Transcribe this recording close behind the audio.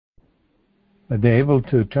That they're able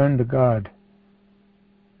to turn to God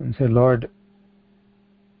and say, Lord,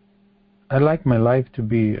 I'd like my life to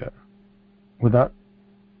be without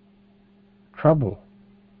trouble.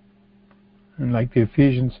 And like the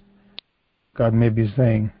Ephesians, God may be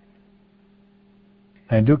saying,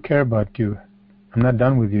 I do care about you. I'm not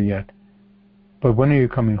done with you yet. But when are you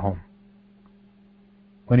coming home?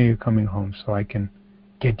 When are you coming home so I can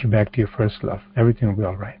get you back to your first love? Everything will be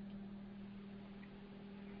all right.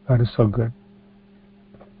 God is so good.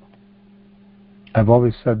 I've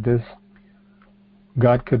always said this.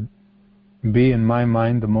 God could be, in my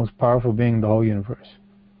mind, the most powerful being in the whole universe.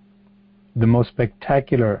 The most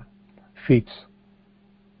spectacular feats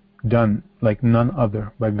done like none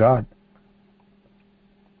other by God.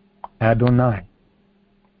 Adonai,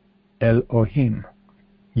 Elohim,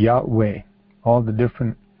 Yahweh, all the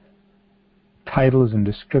different titles and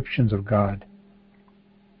descriptions of God.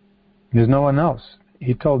 There's no one else.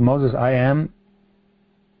 He told Moses, I am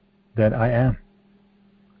that I am.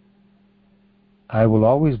 I will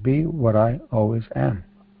always be what I always am.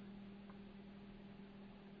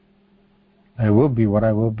 I will be what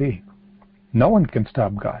I will be. No one can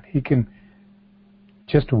stop God. He can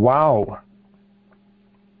just wow,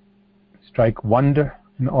 strike wonder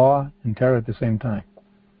and awe and terror at the same time.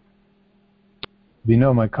 You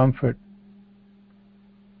know, my comfort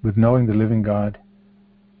with knowing the living God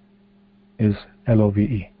is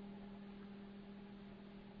L-O-V-E.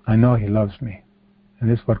 I know He loves me.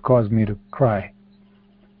 And this is what caused me to cry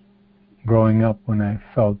growing up when I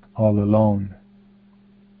felt all alone,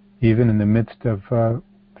 even in the midst of a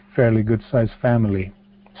fairly good-sized family.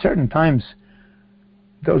 Certain times,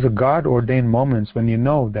 those are God-ordained moments when you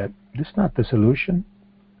know that this is not the solution.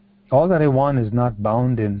 All that I want is not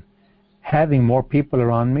bound in having more people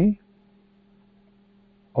around me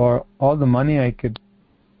or all the money I could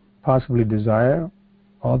possibly desire,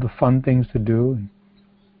 all the fun things to do.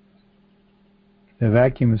 The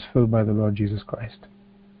vacuum is filled by the Lord Jesus Christ.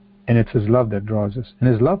 And it's His love that draws us. And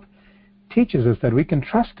His love teaches us that we can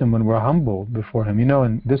trust Him when we're humble before Him. You know,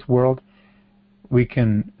 in this world, we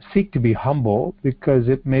can seek to be humble because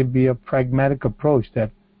it may be a pragmatic approach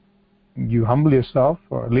that you humble yourself,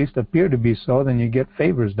 or at least appear to be so, then you get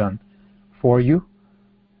favors done for you.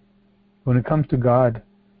 When it comes to God,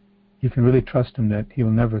 you can really trust Him that He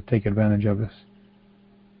will never take advantage of us.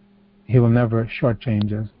 He will never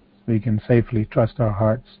shortchange us. We can safely trust our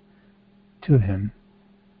hearts to Him,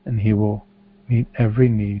 and He will meet every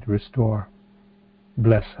need, restore,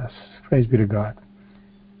 bless us. Praise be to God.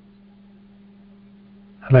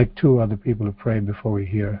 I'd like two other people to pray before we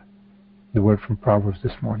hear the word from Proverbs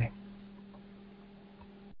this morning.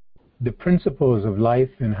 The principles of life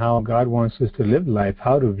and how God wants us to live life,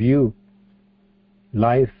 how to view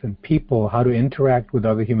life and people, how to interact with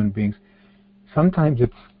other human beings. Sometimes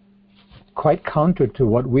it's quite counter to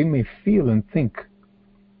what we may feel and think,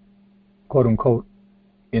 quote unquote,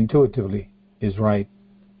 intuitively is right.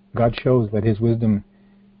 God shows that His wisdom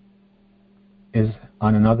is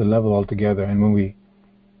on another level altogether, and when we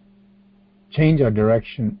change our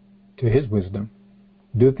direction to His wisdom,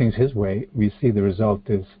 do things His way, we see the result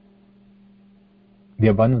is the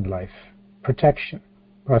abundant life, protection,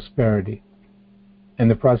 prosperity. And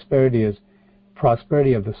the prosperity is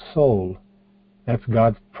prosperity of the soul. That's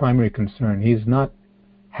God's primary concern. He's not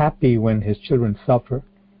happy when His children suffer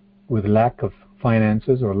with lack of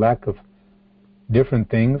finances or lack of different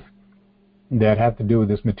things that have to do with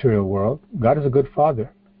this material world. God is a good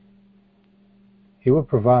Father. He will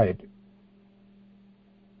provide.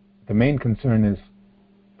 The main concern is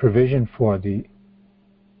provision for the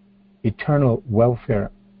eternal welfare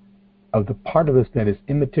of the part of us that is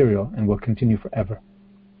immaterial and will continue forever,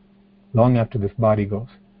 long after this body goes.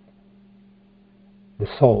 The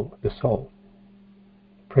soul, the soul.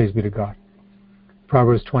 Praise be to God.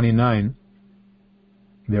 Proverbs 29,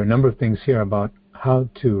 there are a number of things here about how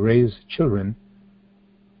to raise children,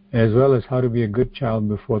 as well as how to be a good child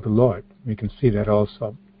before the Lord. We can see that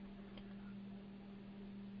also.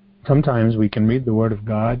 Sometimes we can read the Word of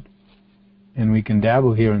God and we can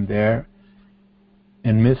dabble here and there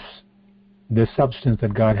and miss the substance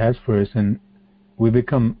that God has for us, and we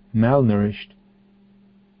become malnourished.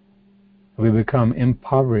 We become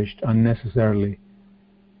impoverished unnecessarily,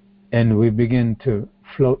 and we begin to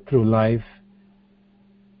float through life,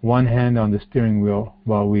 one hand on the steering wheel,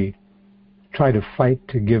 while we try to fight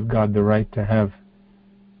to give God the right to have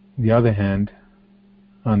the other hand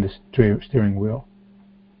on the steering wheel,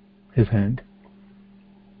 His hand.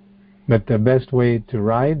 But the best way to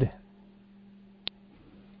ride,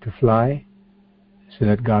 to fly, is to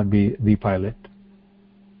let God be the pilot.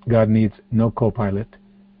 God needs no co-pilot.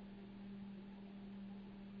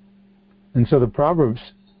 And so the Proverbs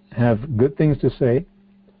have good things to say,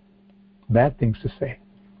 bad things to say,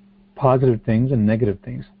 positive things and negative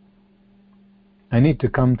things. I need to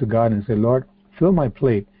come to God and say, Lord, fill my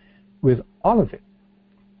plate with all of it.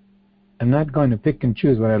 I'm not going to pick and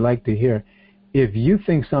choose what I like to hear. If you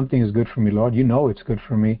think something is good for me, Lord, you know it's good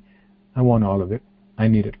for me. I want all of it. I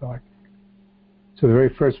need it, Lord. So the very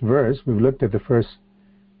first verse, we've looked at the first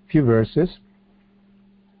few verses,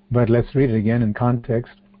 but let's read it again in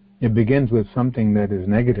context. It begins with something that is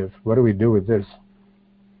negative. What do we do with this?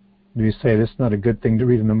 Do we say this is not a good thing to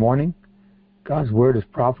read in the morning? God's word is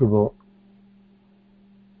profitable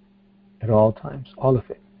at all times, all of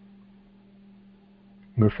it.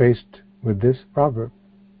 We're faced with this proverb.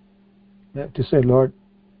 We have to say, Lord,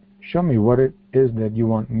 show me what it is that you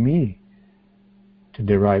want me to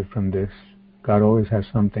derive from this. God always has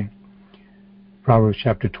something. Proverbs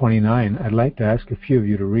chapter 29. I'd like to ask a few of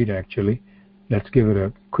you to read, actually. Let's give it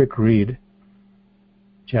a quick read.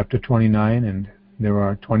 Chapter 29, and there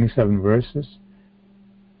are 27 verses.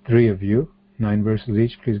 3 of you, 9 verses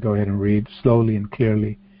each. Please go ahead and read slowly and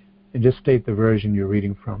clearly. And just state the version you're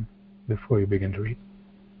reading from before you begin to read.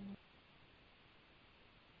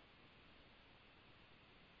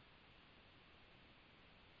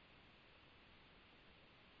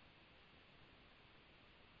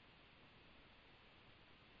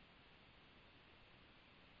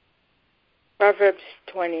 Proverbs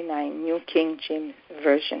 29, New King James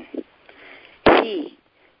Version. He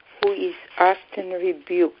who is often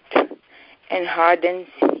rebuked and hardens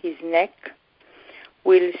his neck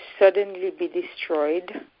will suddenly be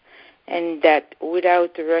destroyed, and that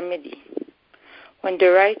without remedy. When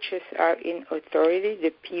the righteous are in authority,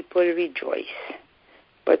 the people rejoice.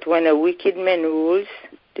 But when a wicked man rules,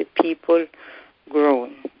 the people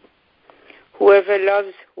groan. Whoever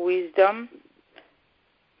loves wisdom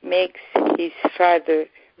makes his father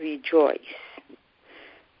rejoice.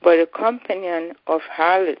 But a companion of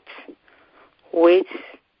harlots wastes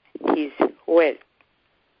his wealth.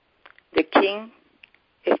 The king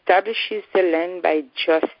establishes the land by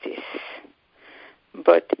justice,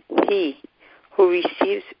 but he who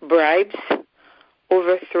receives bribes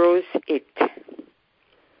overthrows it.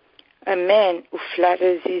 A man who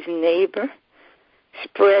flatters his neighbor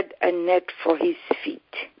spread a net for his feet.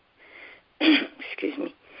 Excuse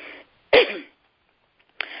me.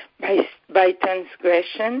 By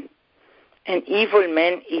transgression, an evil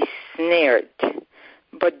man is snared,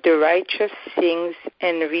 but the righteous sings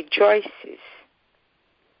and rejoices.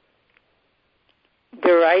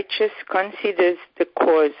 The righteous considers the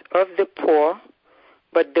cause of the poor,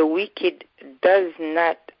 but the wicked does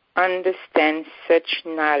not understand such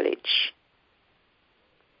knowledge.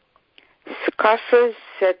 Scoffers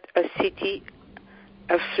set a city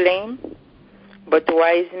aflame, but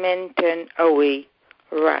wise men turn away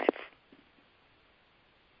wrath.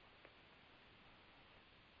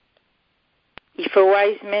 If a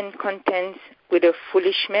wise man contends with a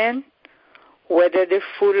foolish man, whether the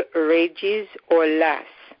fool rages or laughs,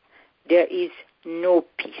 there is no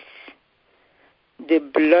peace. The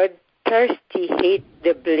bloodthirsty hate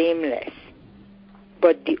the blameless,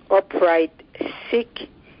 but the upright seek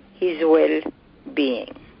his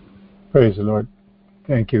well-being. Praise the Lord.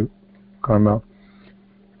 Thank you, Carmel.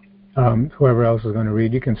 Whoever else is going to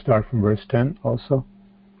read, you can start from verse 10 also.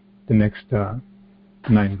 The next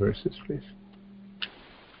 9 verses, please.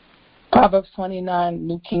 Proverbs 29,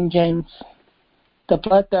 New King James. The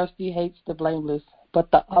bloodthirsty hates the blameless,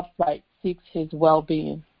 but the upright seeks his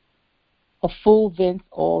well-being. A fool vents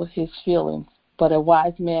all his feelings, but a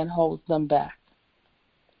wise man holds them back.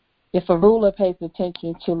 If a ruler pays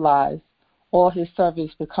attention to lies, all his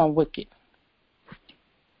servants become wicked.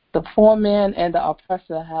 The poor man and the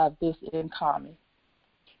oppressor have this in common.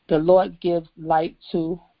 The Lord gives light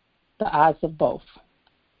to the eyes of both.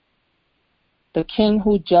 The king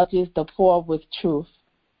who judges the poor with truth,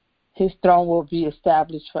 his throne will be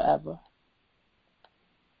established forever.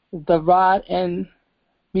 The rod and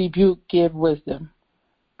rebuke give wisdom,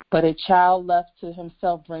 but a child left to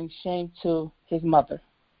himself brings shame to his mother.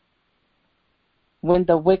 When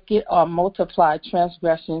the wicked are multiplied,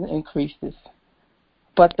 transgression increases,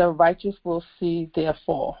 but the righteous will see their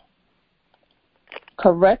fall.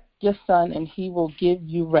 Correct your son, and he will give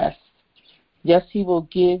you rest. Yes, he will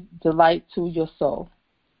give delight to your soul.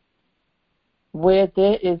 Where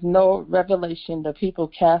there is no revelation, the people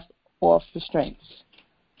cast off restraints,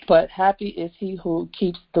 but happy is he who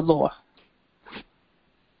keeps the law.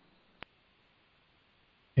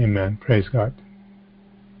 Amen. Praise God.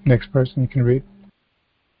 Next person you can read.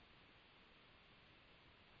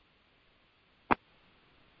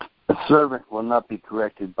 A servant will not be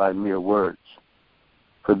corrected by mere words,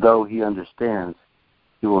 for though he understands,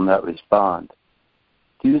 he will not respond.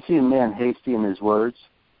 Do you see a man hasty in his words?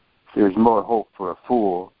 There is more hope for a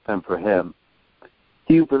fool than for him.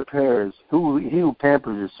 He who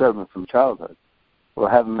pampers his servant from childhood will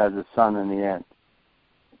have him as a son in the end.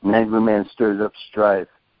 An angry man stirs up strife.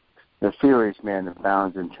 The furious man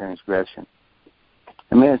abounds in transgression.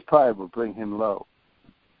 A man's pride will bring him low,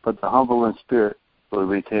 but the humble in spirit will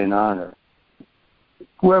retain honor.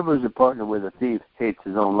 Whoever is a partner with a thief hates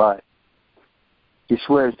his own life. He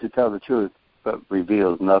swears to tell the truth, but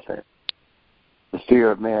reveals nothing. The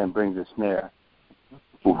fear of man brings a snare.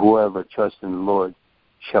 Whoever trusts in the Lord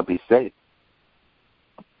shall be safe.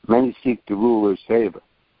 Many seek the ruler's favor,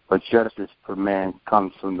 but justice for man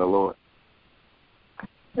comes from the Lord.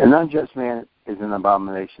 An unjust man is an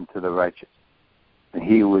abomination to the righteous, and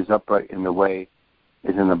he who is upright in the way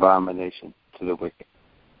is an abomination to the wicked.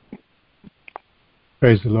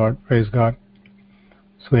 Praise the Lord. Praise God.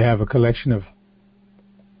 So we have a collection of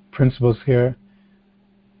principles here,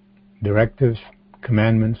 directives,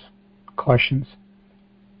 commandments, cautions.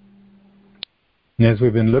 And as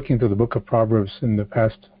we've been looking through the book of Proverbs in the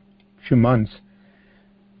past few months,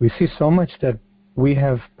 we see so much that we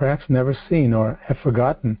have perhaps never seen or have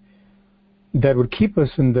forgotten that would keep us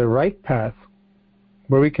in the right path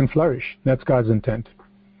where we can flourish. That's God's intent.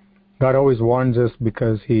 God always warns us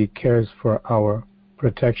because He cares for our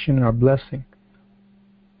protection, our blessing.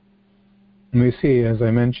 And we see, as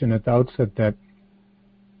I mentioned at the outset, that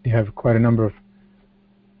you have quite a number of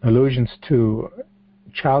allusions to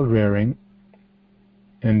child rearing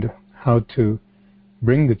and how to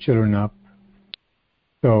bring the children up.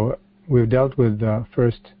 So we've dealt with the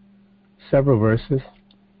first several verses.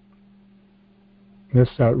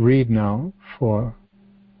 Let's read now from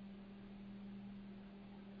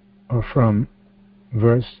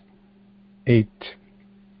verse 8.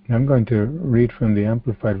 I'm going to read from the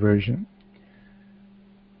Amplified Version.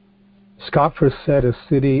 Scoffers set a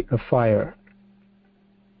city afire,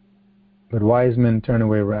 but wise men turn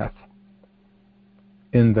away wrath.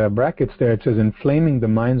 In the brackets there it says, inflaming the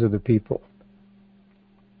minds of the people.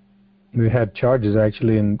 We had charges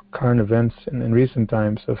actually in current events and in recent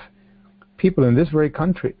times of people in this very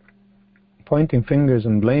country pointing fingers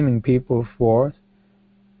and blaming people for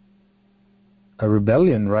a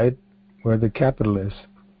rebellion right where the capital is.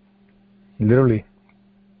 Literally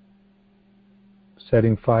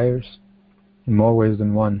setting fires in more ways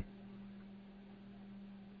than one.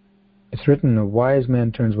 It's written, a wise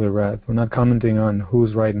man turns away wrath. We're not commenting on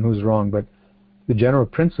who's right and who's wrong, but the general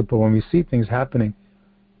principle, when we see things happening,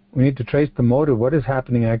 we need to trace the motive. What is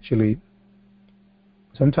happening actually?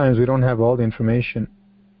 Sometimes we don't have all the information,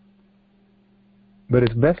 but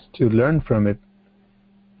it's best to learn from it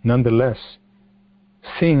nonetheless,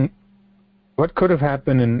 seeing what could have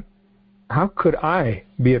happened and how could I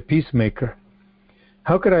be a peacemaker?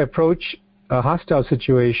 How could I approach a hostile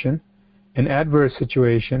situation, an adverse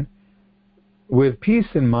situation, with peace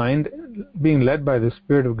in mind, being led by the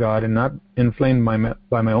Spirit of God and not inflamed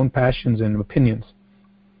by my own passions and opinions?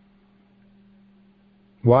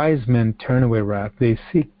 Wise men turn away wrath. They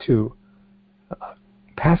seek to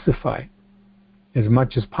pacify as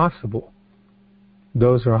much as possible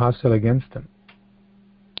those who are hostile against them.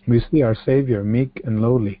 We see our Savior meek and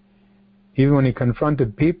lowly. Even when He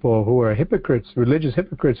confronted people who were hypocrites, religious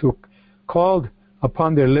hypocrites, who called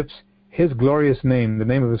upon their lips His glorious name, the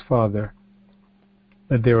name of His Father,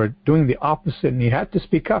 that they were doing the opposite, and He had to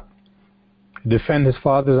speak up, defend His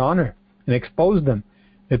Father's honor, and expose them,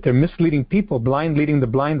 that they're misleading people, blind leading the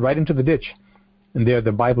blind right into the ditch, and they're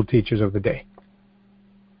the Bible teachers of the day.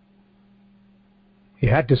 He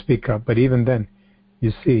had to speak up, but even then,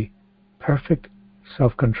 you see, perfect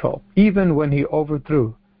self-control, even when He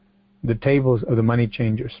overthrew the tables of the money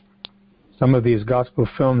changers. Some of these gospel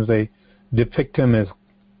films, they depict Him as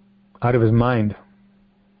out of His mind,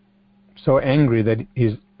 so angry that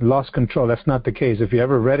He's lost control. That's not the case. If you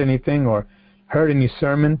ever read anything or heard any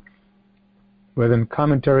sermon, whether in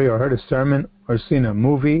commentary or heard a sermon or seen a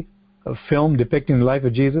movie, a film depicting the life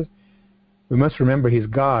of Jesus, we must remember He's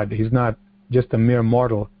God. He's not just a mere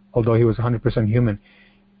mortal, although He was 100% human.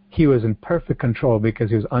 He was in perfect control because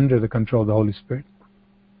He was under the control of the Holy Spirit.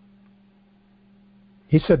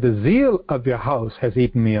 He said, the zeal of your house has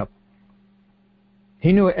eaten me up.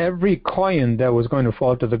 He knew every coin that was going to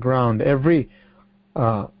fall to the ground, every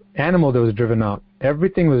animal that was driven out.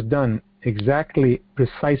 Everything was done exactly,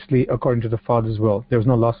 precisely according to the Father's will. There was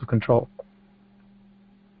no loss of control.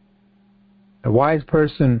 A wise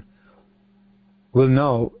person will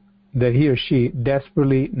know that he or she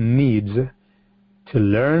desperately needs to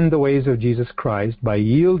learn the ways of Jesus Christ by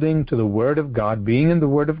yielding to the Word of God, being in the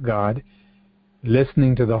Word of God,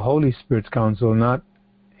 listening to the Holy Spirit's counsel, not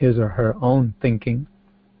his or her own thinking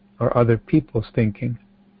or other people's thinking,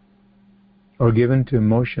 or given to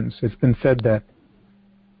emotions. It's been said that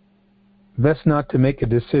best not to make a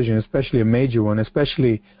decision, especially a major one,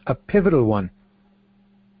 especially a pivotal one,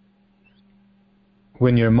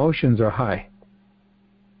 when your emotions are high.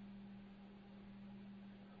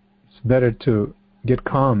 It's better to get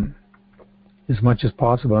calm as much as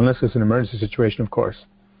possible, unless it's an emergency situation, of course.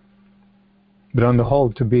 But on the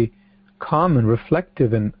whole, to be calm and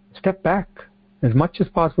reflective and step back as much as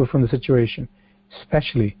possible from the situation.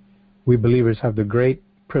 Especially, we believers have the great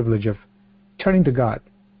privilege of turning to God,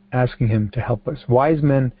 asking Him to help us. Wise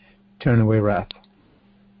men turn away wrath.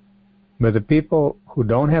 But the people who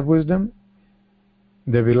don't have wisdom,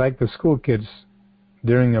 they'll be like the school kids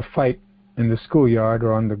during a fight in the schoolyard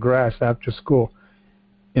or on the grass after school,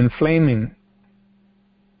 inflaming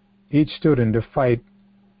each student to fight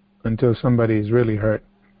until somebody is really hurt.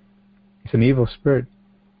 It's an evil spirit.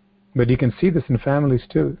 But you can see this in families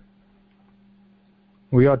too.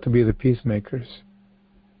 We ought to be the peacemakers.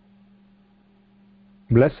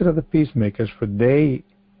 Blessed are the peacemakers, for they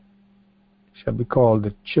shall be called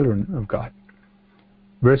the children of God.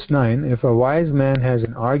 Verse 9, if a wise man has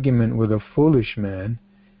an argument with a foolish man,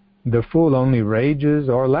 the fool only rages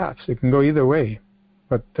or laughs. It can go either way,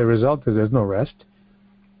 but the result is there's no rest.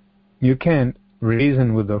 You can't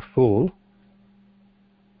reason with a fool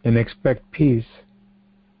and expect peace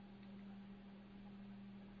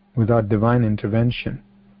without divine intervention.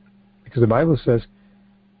 Because the Bible says,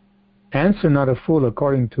 answer not a fool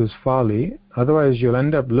according to his folly, otherwise you'll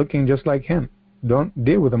end up looking just like him. Don't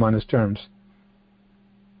deal with him on his terms.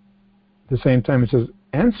 At the same time, it says,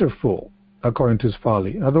 answer fool according to his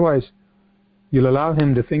folly, otherwise you'll allow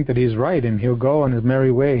him to think that he's right and he'll go on his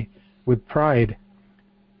merry way with pride,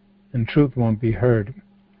 and truth won't be heard.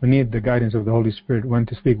 We need the guidance of the Holy Spirit, when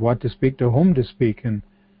to speak, what to speak, to whom to speak, and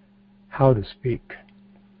how to speak.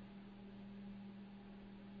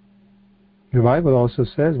 The Bible also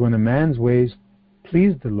says, when a man's ways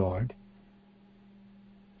please the Lord,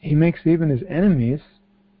 he makes even his enemies,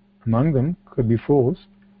 among them could be fools,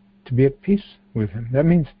 to be at peace with him. That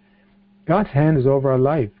means God's hand is over our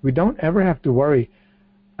life. We don't ever have to worry,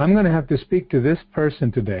 I'm going to have to speak to this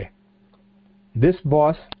person today, this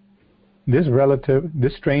boss, this relative,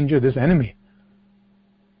 this stranger, this enemy.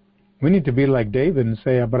 We need to be like David and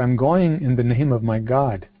say, but I'm going in the name of my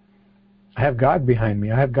God. I have God behind me.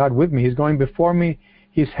 I have God with me. He's going before me.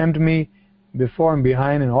 He's hemmed me before and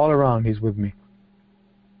behind and all around. He's with me.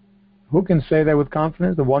 Who can say that with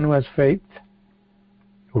confidence? The one who has faith,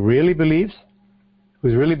 who really believes,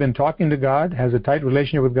 who's really been talking to God, has a tight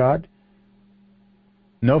relationship with God.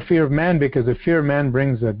 No fear of man, because the fear of man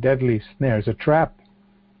brings a deadly snare. It's a trap.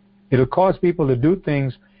 It'll cause people to do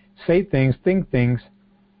things, say things, think things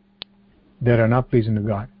that are not pleasing to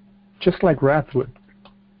God. Just like wrath would.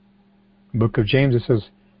 Book of James, it says,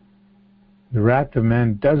 the wrath of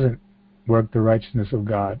man doesn't work the righteousness of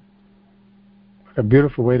God. What a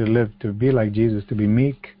beautiful way to live, to be like Jesus, to be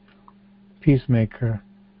meek, peacemaker.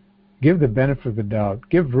 Give the benefit of the doubt.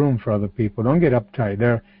 Give room for other people. Don't get uptight.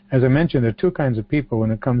 As I mentioned, there are two kinds of people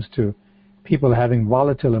when it comes to people having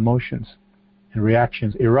volatile emotions and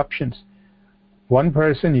reactions, eruptions. One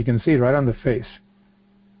person, you can see it right on the face.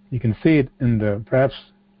 You can see it in perhaps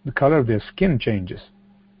the color of their skin changes.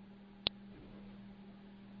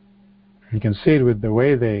 You can see it with the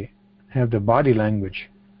way they have the body language.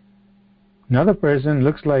 Another person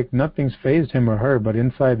looks like nothing's fazed him or her, but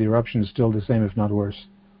inside the eruption is still the same, if not worse.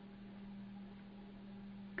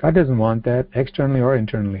 God doesn't want that, externally or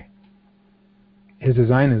internally. His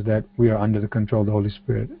design is that we are under the control of the Holy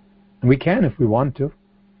Spirit. And we can if we want to.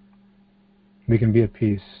 We can be at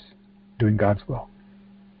peace, doing God's will.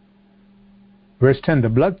 Verse 10, the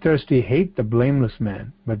bloodthirsty hate the blameless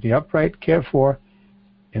man, but the upright care for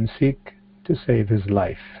and seek to save his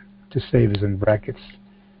life. To save is in brackets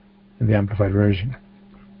in the Amplified Version.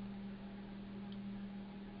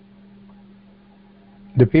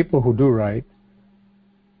 The people who do right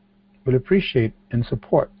will appreciate and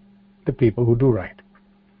support the people who do right.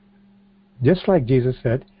 Just like Jesus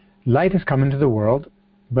said, light has come into the world,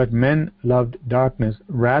 but men loved darkness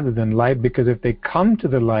rather than light, because if they come to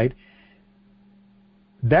the light,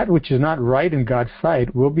 that which is not right in God's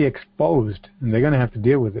sight will be exposed, and they're going to have to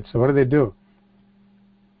deal with it. So what do?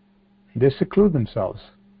 They seclude themselves.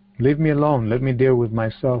 Leave me alone. Let me deal with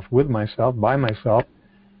myself, by myself.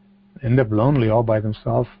 End up lonely all by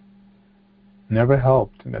themselves. Never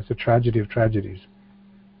helped, and that's a tragedy of tragedies.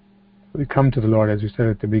 We come to the Lord, as we said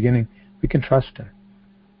at the beginning, we can trust Him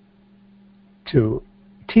to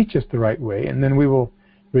teach us the right way, and then we will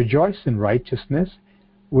rejoice in righteousness.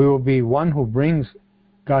 We will be one who brings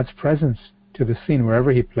God's presence to the scene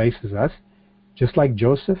wherever He places us, just like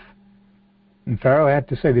Joseph. And Pharaoh had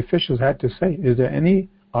to say, the officials had to say, is there any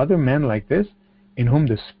other man like this in whom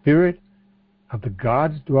the Spirit of the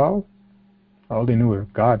gods dwell? All they knew were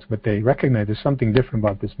gods, but they recognized there's something different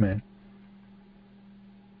about this man.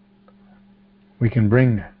 We can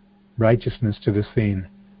bring righteousness to the scene.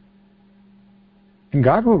 And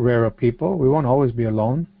God will rear up people. We won't always be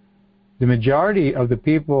alone. The majority of the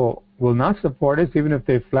people will not support us, even if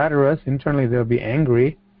they flatter us. Internally, they'll be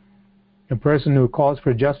angry. A person who calls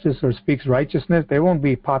for justice or speaks righteousness, they won't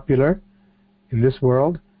be popular in this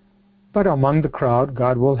world. But among the crowd,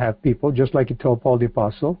 God will have people, just like He told Paul the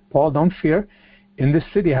Apostle. Paul, don't fear. In this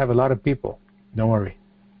city, I have a lot of people. Don't worry.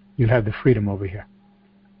 You'll have the freedom over here.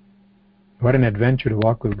 What an adventure to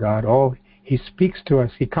walk with God. Oh, He speaks to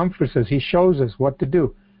us. He comforts us. He shows us what to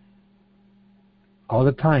do. All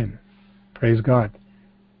the time. Praise God.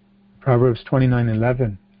 Proverbs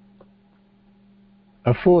 29:11.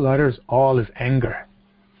 A fool utters all his anger,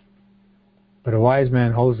 but a wise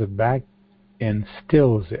man holds it back and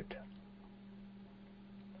stills it.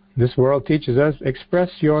 This world teaches us, express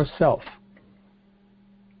yourself.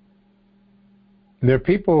 There are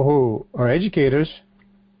people who are educators.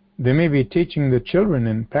 They may be teaching the children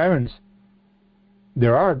and parents.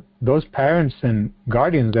 There are those parents and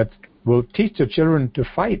guardians that will teach their children to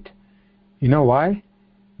fight. You know why?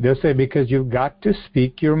 They'll say, because you've got to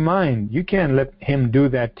speak your mind. You can't let him do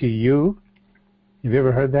that to you. Have you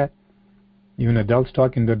ever heard that? Even adults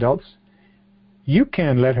talking to adults. You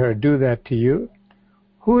can't let her do that to you.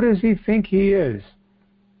 Who does he think he is?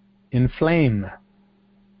 Inflame.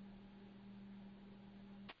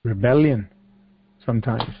 Rebellion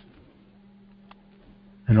sometimes.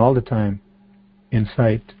 And all the time,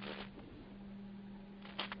 incite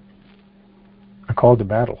a call to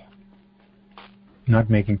battle.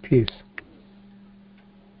 Not making peace.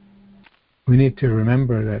 We need to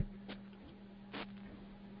remember that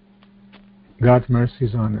God's mercy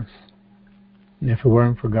is on us. And if it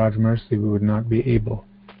weren't for God's mercy, we would not be able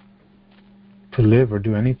to live or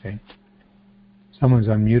do anything. Someone's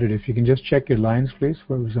unmuted. If you can just check your lines, please.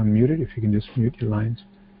 Whoever's unmuted, if you can just mute your lines.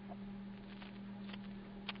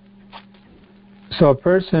 So a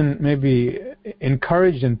person may be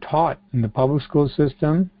encouraged and taught in the public school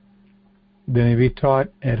system. They may be taught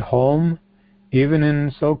at home, even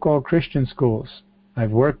in so-called Christian schools.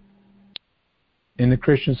 I've worked in a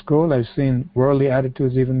Christian school. I've seen worldly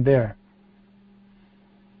attitudes even there.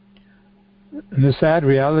 And the sad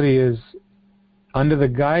reality is, under the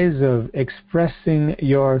guise of expressing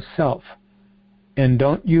yourself, and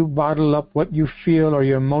don't you bottle up what you feel or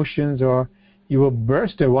your emotions, or you will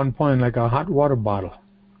burst at one point like a hot water bottle,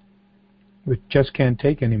 which just can't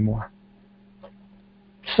take anymore.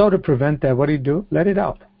 So to prevent that, what do you do? Let it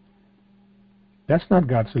out. That's not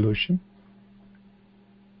God's solution.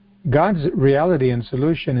 God's reality and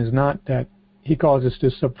solution is not that He calls us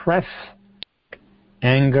to suppress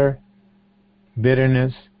anger,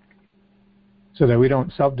 bitterness, so that we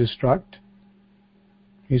don't self-destruct.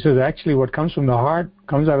 He says actually what comes from the heart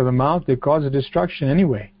comes out of the mouth. It causes destruction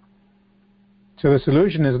anyway. So the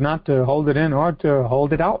solution is not to hold it in or to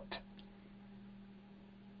hold it out.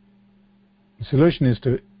 The solution is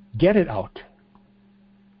to get it out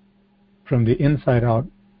from the inside out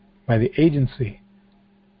by the agency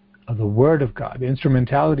of the Word of God, the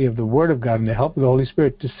instrumentality of the Word of God and the help of the Holy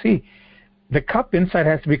Spirit to see. The cup inside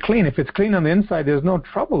has to be clean. If it's clean on the inside, there's no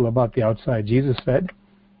trouble about the outside, Jesus said,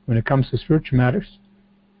 when it comes to spiritual matters.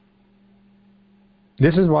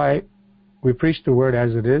 This is why we preach the Word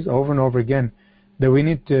as it is over and over again, that we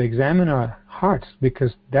need to examine our hearts,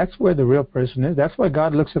 because that's where the real person is. That's why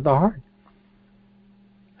God looks at the heart.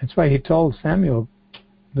 That's why He told Samuel,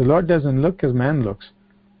 the Lord doesn't look as man looks.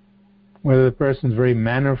 Whether the person's very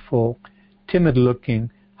mannerful,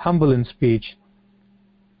 timid-looking, humble in speech.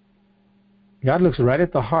 God looks right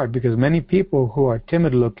at the heart, because many people who are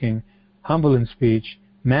timid-looking, humble in speech,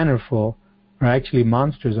 mannerful, are actually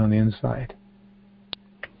monsters on the inside.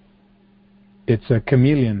 It's a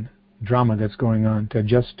chameleon drama that's going on to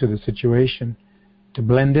adjust to the situation, to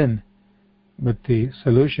blend in. But the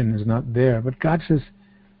solution is not there. But God says,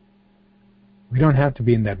 we don't have to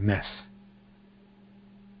be in that mess.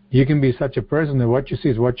 You can be such a person that what you see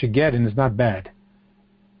is what you get, and it's not bad.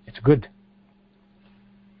 It's good.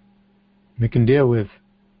 We can deal with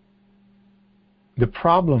the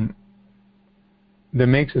problem that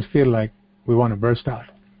makes us feel like we want to burst out.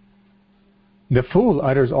 The fool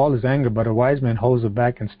utters all his anger, but a wise man holds it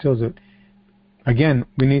back and stills it. Again,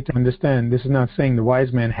 we need to understand, this is not saying the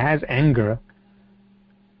wise man has anger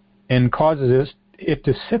and causes it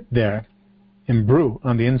to sit there and brew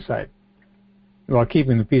on the inside while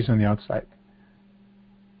keeping the peace on the outside.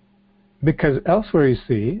 Because elsewhere you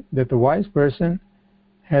see that the wise person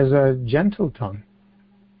has a gentle tongue,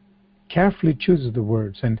 carefully chooses the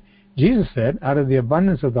words. And Jesus said, out of the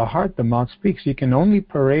abundance of the heart the mouth speaks. You can only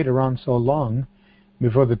parade around so long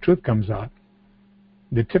before the truth comes out.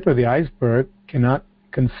 The tip of the iceberg cannot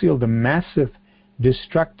conceal the massive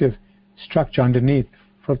destructive structure underneath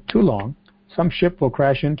for too long. Some ship will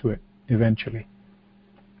crash into it eventually.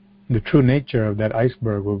 The true nature of that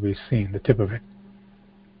iceberg will be seen, the tip of it.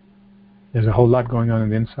 There's a whole lot going on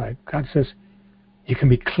the inside. God says you can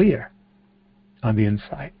be clear on the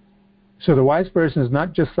inside. So the wise person is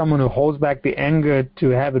not just someone who holds back the anger to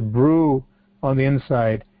have it brew on the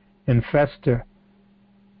inside and fester,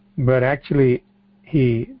 but actually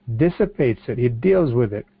he dissipates it. He deals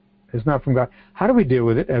with it. It's not from God. How do we deal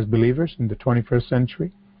with it as believers in the 21st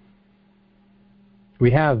century?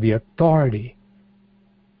 We have the authority,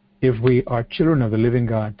 if we are children of the living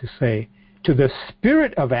God, to say to the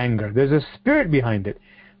spirit of anger, there's a spirit behind it.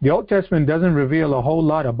 The Old Testament doesn't reveal a whole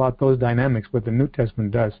lot about those dynamics, but the New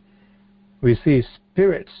Testament does. We see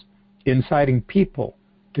spirits inciting people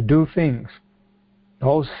to do things. The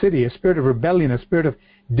whole city, a spirit of rebellion, a spirit of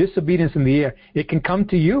disobedience in the air. It can come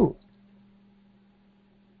to you.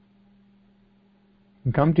 It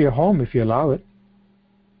can come to your home if you allow it.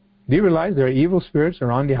 Do you realize there are evil spirits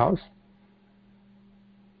around your house?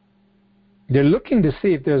 They're looking to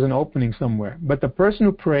see if there's an opening somewhere. But the person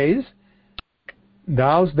who prays, the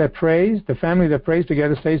house that prays, the family that prays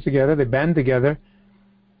together, stays together, they band together,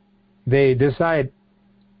 they decide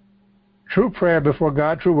true prayer before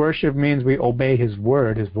God, true worship means we obey His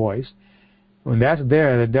word, His voice. When that's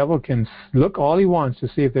there, the devil can look all he wants to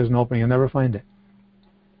see if there's an opening. He'll never find it.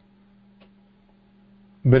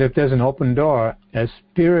 But if there's an open door, a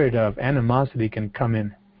spirit of animosity can come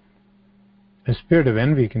in. A spirit of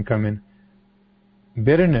envy can come in.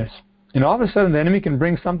 Bitterness. And all of a sudden the enemy can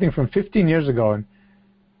bring something from 15 years ago and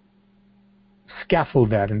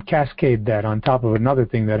scaffold that and cascade that on top of another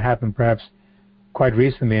thing that happened perhaps quite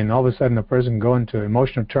recently, and all of a sudden a person go into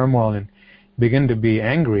emotional turmoil and begin to be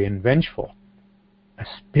angry and vengeful. A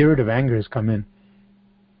spirit of anger has come in.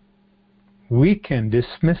 We can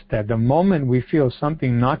dismiss that. The moment we feel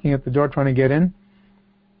something knocking at the door trying to get in,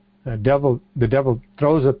 the devil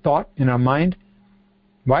throws a thought in our mind.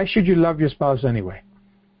 Why should you love your spouse anyway?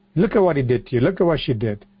 Look at what he did to you. Look at what she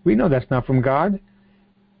did. We know that's not from God.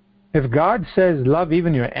 If God says love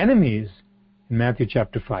even your enemies, in Matthew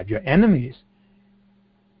chapter 5, your enemies,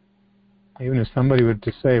 even if somebody were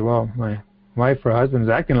to say, well, my wife or husband is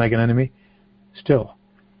acting like an enemy, still,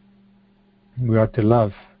 we ought to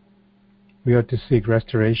love. We ought to seek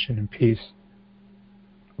restoration and peace.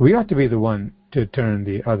 We ought to be the one to turn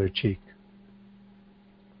the other cheek.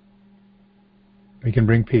 We can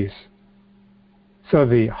bring peace. So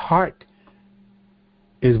the heart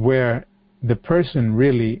is where the person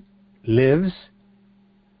really lives.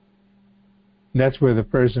 That's where the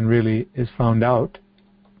person really is found out.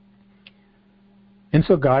 And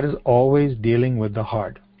so God is always dealing with the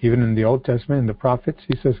heart. Even in the Old Testament, in the prophets,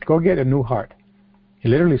 He says, go get a new heart. He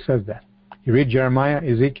literally says that. You read Jeremiah,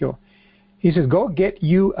 Ezekiel. He says, go get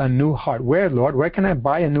you a new heart. Where, Lord? Where can I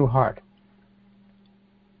buy a new heart?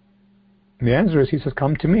 And the answer is, He says,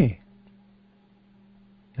 come to me.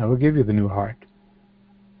 I will give you the new heart.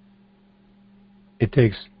 It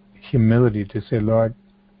takes humility to say, Lord,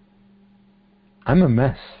 I'm a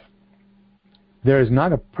mess. There is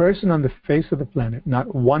not a person on the face of the planet,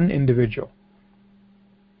 not one individual,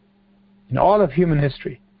 in all of human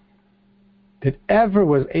history, that ever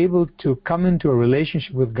was able to come into a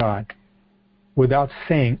relationship with God without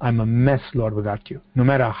saying, I'm a mess, Lord, without you. No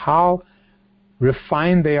matter how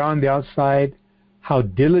refined they are on the outside, how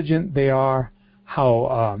diligent they are,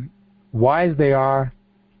 how wise they are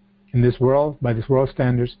in this world, by this world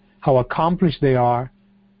standards, how accomplished they are,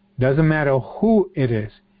 doesn't matter who it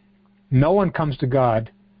is. No one comes to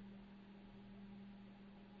God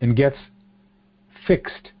and gets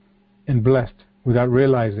fixed and blessed without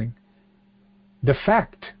realizing the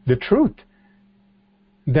fact, the truth,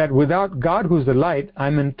 that without God who's the light,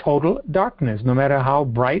 I'm in total darkness, no matter how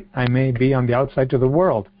bright I may be on the outside to the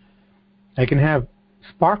world. I can have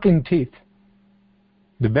sparkling teeth,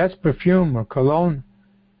 the best perfume or cologne,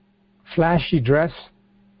 flashy dress,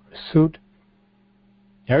 suit,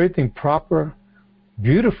 everything proper,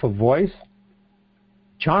 beautiful voice,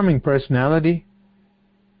 charming personality.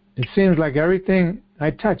 It seems like everything I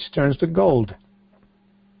touch turns to gold.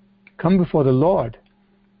 Come before the Lord.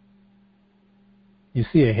 You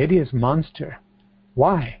see a hideous monster.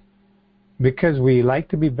 Why? Because we like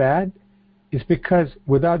to be bad? is because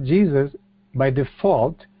without Jesus, by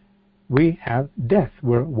default, we have death.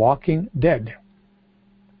 We're walking dead.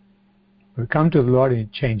 We come to the Lord and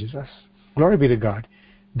He changes us. Glory be to God.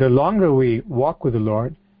 The longer we walk with the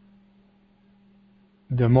Lord,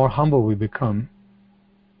 the more humble we become.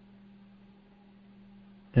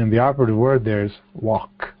 And the operative word there is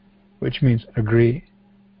walk, which means agree,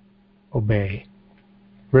 obey.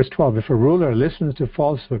 Verse 12, if a ruler listens to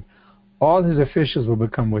falsehood, all his officials will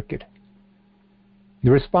become wicked.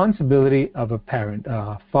 The responsibility of a parent,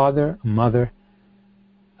 a father, a mother,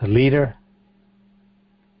 a leader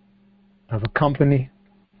of a company,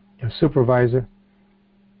 a supervisor,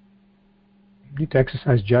 you need to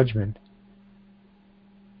exercise judgment.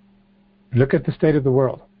 Look at the state of the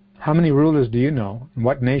world. How many rulers do you know, in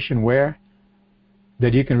what nation, where,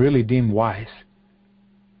 that you can really deem wise?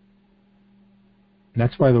 And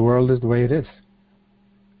that's why the world is the way it is.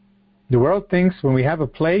 The world thinks when we have a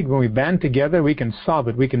plague, when we band together, we can solve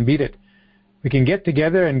it, we can beat it. We can get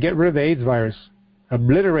together and get rid of the AIDS virus,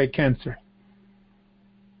 obliterate cancer.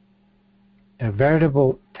 A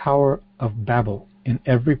veritable Tower of Babel in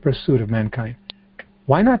every pursuit of mankind.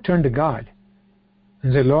 Why not turn to God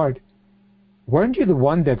and say, Lord, weren't you the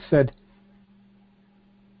one that said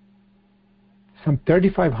some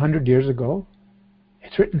 3,500 years ago?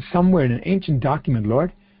 It's written somewhere in an ancient document,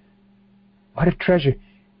 Lord. What a treasure.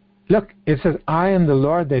 Look, it says, I am the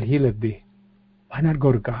Lord that healeth thee. Why not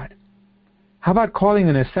go to God? How about calling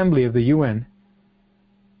an assembly of the UN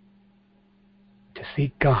to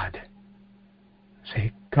seek God?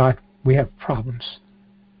 Say, God, we have problems.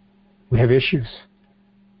 We have issues.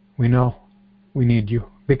 We know we need you.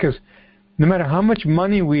 Because no matter how much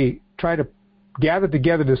money we try to gather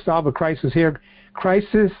together to solve a crisis here,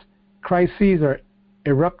 crises are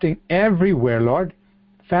erupting everywhere, Lord,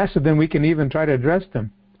 faster than we can even try to address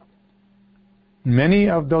them. Many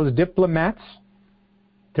of those diplomats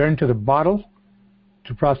turn to the bottle,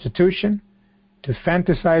 to prostitution, to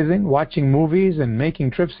fantasizing, watching movies and making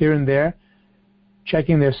trips here and there,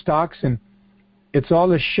 checking their stocks, and it's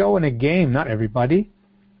all a show and a game. Not everybody,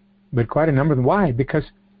 but quite a number of them. Why? Because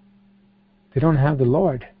they don't have the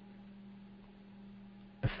Lord.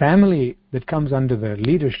 A family that comes under the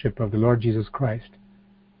leadership of the Lord Jesus Christ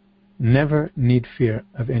never need fear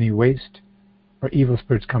of any waste or evil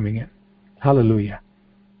spirits coming in. Hallelujah.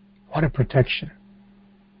 What a protection.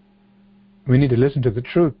 We need to listen to the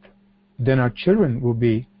truth. Then our children will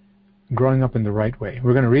be growing up in the right way.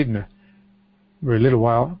 We're going to read in a very little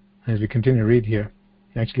while as we continue to read here.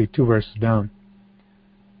 Actually, 2 verses down.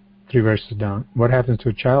 3 verses down. What happens to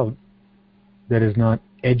a child that is not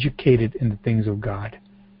educated in the things of God,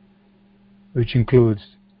 which includes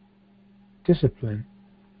discipline.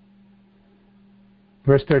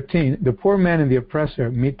 Verse 13, the poor man and the oppressor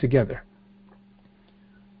meet together.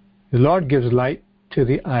 The Lord gives light to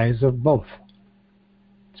the eyes of both.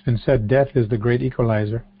 It's been said death is the great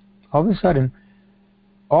equalizer. All of a sudden,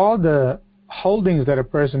 all the holdings that a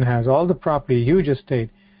person has, all the property, huge estate,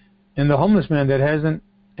 and the homeless man that hasn't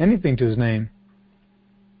anything to his name,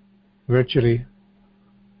 virtually,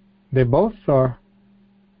 they both are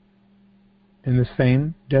in the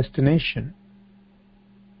same destination.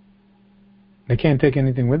 They can't take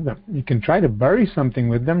anything with them. You can try to bury something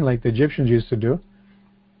with them like the Egyptians used to do.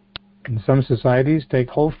 In some societies, take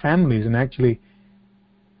whole families and actually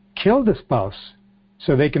kill the spouse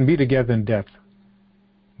so they can be together in death.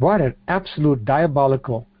 What an absolute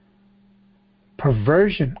diabolical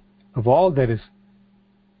perversion of all that is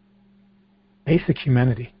basic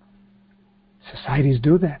humanity. Societies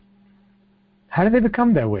do that. How did they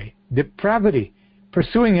become that way? Depravity,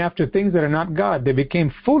 pursuing after things that are not God. They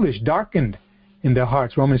became foolish, darkened in their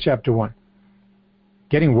hearts, Romans chapter 1.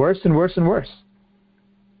 Getting worse and worse and worse.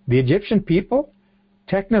 The Egyptian people,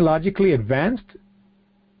 technologically advanced,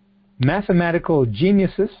 mathematical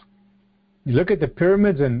geniuses. You look at the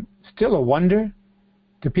pyramids and still a wonder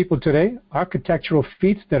to people today. Architectural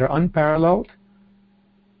feats that are unparalleled.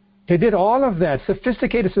 They did all of that.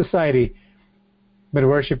 Sophisticated society, but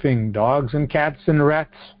worshipping dogs and cats and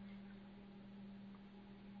rats.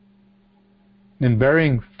 And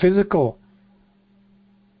burying physical,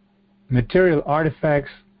 material artifacts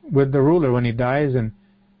with the ruler when he dies. And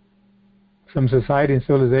some society and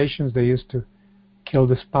civilizations, they used to kill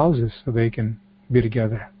the spouses so they can be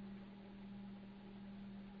together.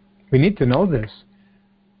 We need to know this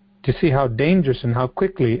to see how dangerous and how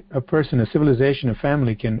quickly a person, a civilization, a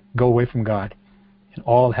family can go away from God and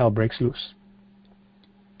all hell breaks loose.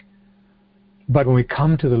 But when we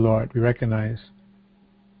come to the Lord, we recognize,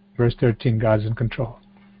 verse 13, God's in control.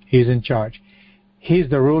 He's in charge. He's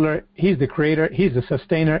the ruler. He's the creator. He's the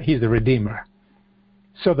sustainer. He's the redeemer.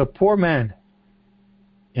 So the poor man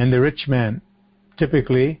And the rich man,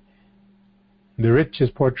 typically, the rich is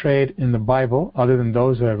portrayed in the Bible, other than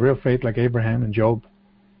those who have real faith like Abraham and Job,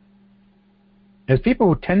 as people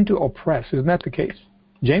who tend to oppress. Isn't that the case?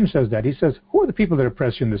 James says that. He says, who are the people that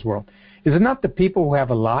oppress you in this world? Is it not the people who have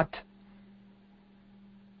a lot?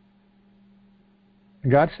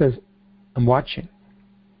 God says, I'm watching.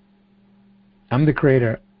 I'm the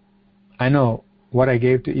creator. I know what I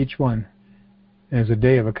gave to each one. There's a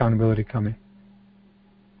day of accountability coming.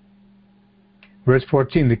 Verse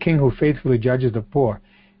 14, the king who faithfully judges the poor,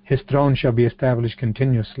 his throne shall be established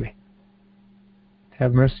continuously.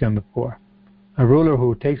 Have mercy on the poor. A ruler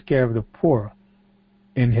who takes care of the poor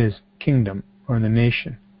in his kingdom or in the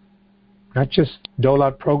nation. Not just dole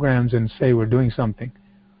out programs and say we're doing something,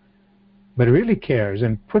 but really cares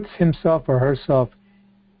and puts himself or herself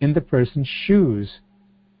in the person's shoes.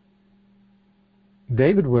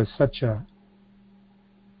 David was such a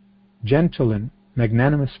gentle and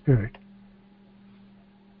magnanimous spirit.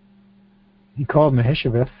 He called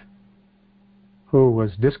Mephibosheth, who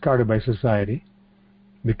was discarded by society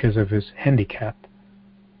because of his handicap,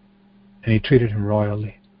 and he treated him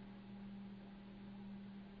royally.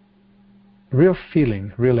 Real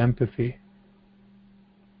feeling, real empathy.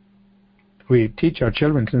 We teach our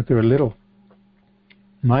children since they were little.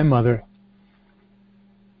 My mother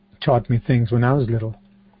taught me things when I was little.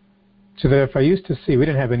 So that if I used to see, we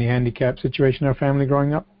didn't have any handicap situation in our family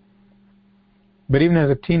growing up. But even as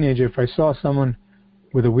a teenager, if I saw someone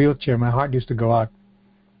with a wheelchair, my heart used to go out.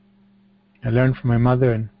 I learned from my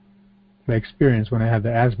mother and by experience when I had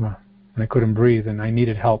the asthma and I couldn't breathe and I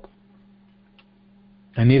needed help.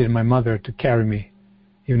 I needed my mother to carry me,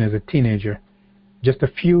 even as a teenager. Just a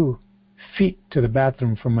few feet to the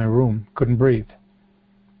bathroom from my room, couldn't breathe.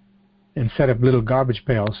 And set up little garbage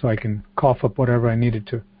pails so I can cough up whatever I needed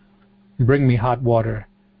to. Bring me hot water.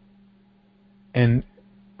 And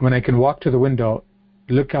when I can walk to the window,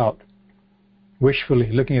 look out,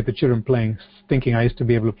 wishfully looking at the children playing, thinking I used to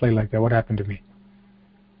be able to play like that. What happened to me?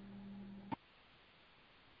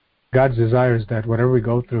 God's desire is that whatever we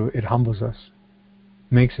go through, it humbles us,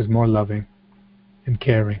 makes us more loving and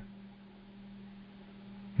caring.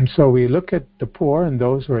 And so we look at the poor and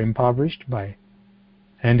those who are impoverished by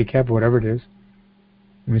handicap, whatever it is,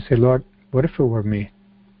 and we say, Lord, what if it were me?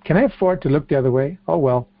 Can I afford to look the other way? Oh,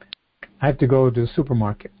 well, I have to go to the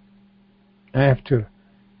supermarket. I have to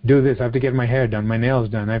do this. I have to get my hair done, my nails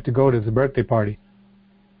done. I have to go to the birthday party.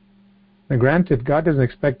 Now, granted, God doesn't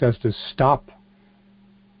expect us to stop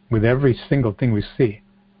with every single thing we see.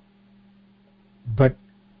 But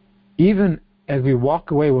even as we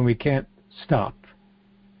walk away when we can't stop,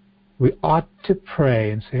 we ought to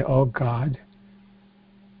pray and say, oh God,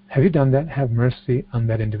 have you done that? Have mercy on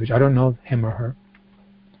that individual. I don't know him or her.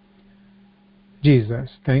 Jesus,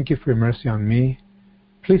 thank you for your mercy on me.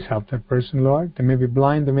 Please help that person, Lord. They may be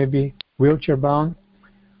blind, they may be wheelchair bound,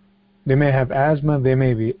 they may have asthma, they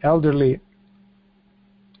may be elderly.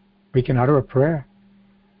 We can utter a prayer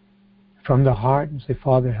from the heart and say,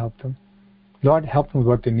 Father, help them. Lord, help them with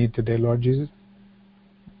what they need today, Lord Jesus.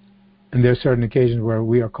 And there are certain occasions where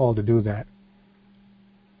we are called to do that.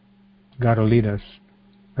 God will lead us.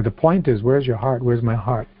 But the point is, where's your heart? Where's my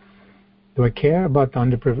heart? Do I care about the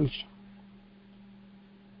underprivileged?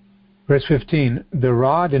 Verse 15, the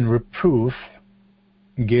rod and reproof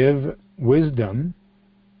give wisdom,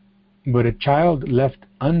 but a child left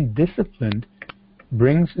undisciplined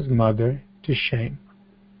brings his mother to shame.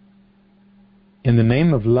 In the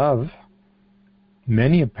name of love,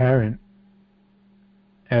 many a parent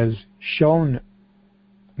has shown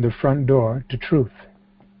the front door to truth.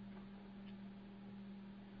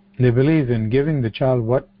 They believe in giving the child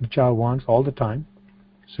what the child wants all the time,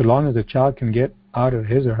 so long as the child can get out of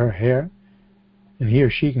his or her hair, and he or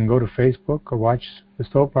she can go to Facebook or watch the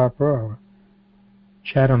soap opera or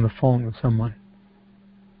chat on the phone with someone.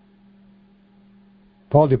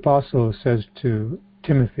 Paul the Apostle says to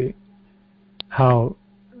Timothy how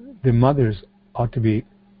the mothers ought to be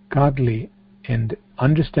godly and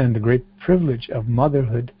understand the great privilege of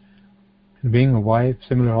motherhood and being a wife,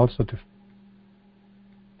 similar also to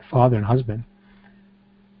father and husband.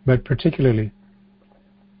 But particularly,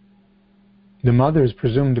 the mother is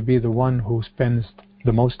presumed to be the one who spends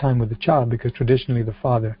the most time with the child, because traditionally the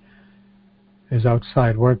father is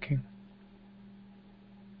outside working.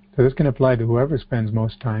 So this can apply to whoever spends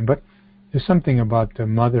most time, but there's something about the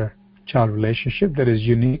mother-child relationship that is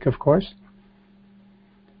unique, of course.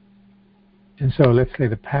 And so let's say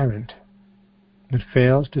the parent that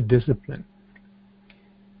fails to discipline.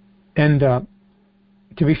 And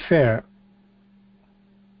to be fair,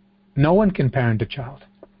 no one can parent a child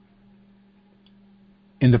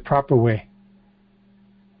in the proper way.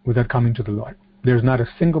 without coming to the Lord. There's not a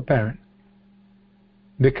single parent.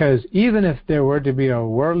 Because even if there were to be a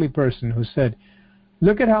worldly person who said,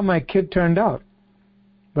 look at how my kid turned out.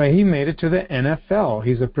 But he made it to the NFL.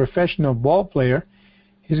 He's a professional ball player.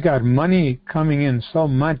 He's got money coming in so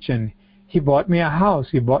much, and he bought me a house.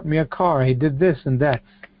 He bought me a car. He did this and that.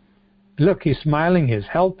 Look, he's smiling. He's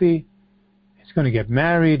healthy. He's going to get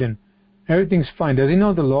married, and everything's fine. Does he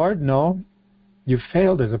know the Lord? No. You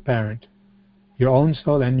failed as a parent, your own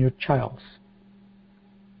soul and your child's.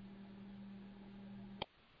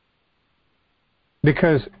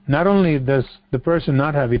 Because not only does the person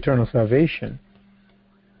not have eternal salvation,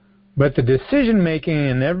 but the decision-making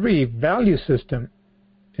in every value system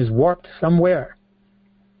is warped somewhere.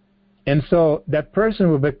 And so that person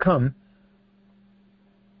will become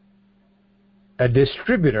a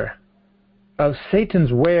distributor of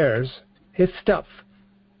Satan's wares, his stuff,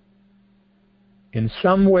 in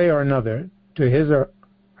some way or another to his or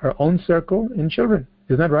her own circle and children.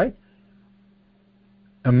 Isn't that right?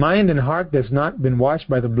 A mind and heart that's not been washed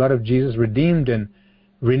by the blood of Jesus, redeemed and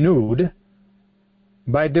renewed,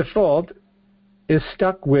 by default is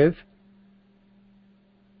stuck with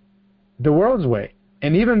the world's way.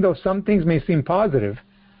 And even though some things may seem positive,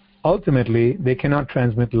 ultimately they cannot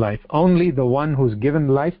transmit life. Only the one who's given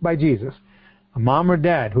life by Jesus, a mom or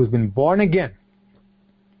dad who's been born again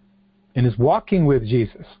and is walking with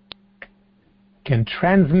Jesus, can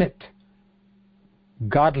transmit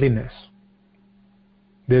godliness.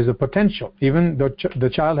 There's a potential. Even though the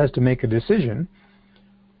child has to make a decision,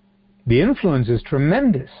 the influence is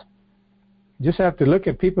tremendous. You just have to look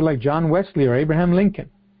at people like John Wesley or Abraham Lincoln.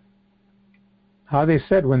 How they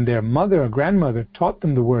said when their mother or grandmother taught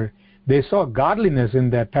them the word, they saw godliness in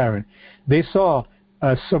that parent. They saw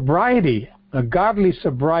a sobriety, a godly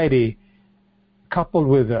sobriety coupled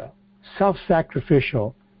with a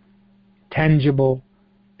self-sacrificial, tangible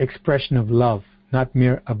expression of love, not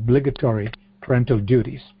mere obligatory parental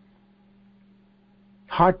duties.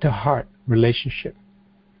 Heart-to-heart relationship.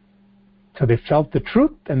 So they felt the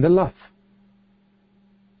truth and the love.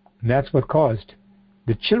 And that's what caused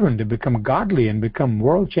the children to become godly and become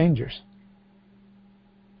world changers.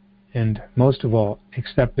 And most of all,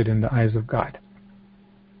 accepted in the eyes of God.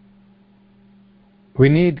 We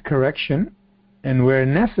need correction, and where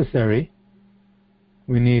necessary,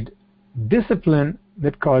 we need discipline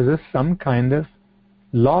that causes some kind of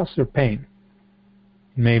loss or pain.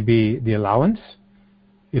 It may be the allowance,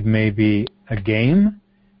 it may be a game,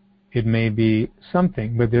 it may be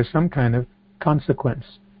something, but there's some kind of consequence.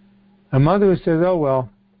 A mother who says, oh well,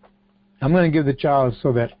 I'm going to give the child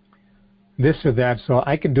so that this or that, so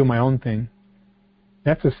I can do my own thing,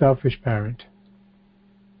 that's a selfish parent.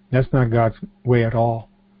 That's not God's way at all.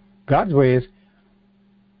 God's way is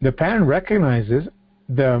the parent recognizes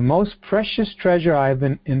the most precious treasure I've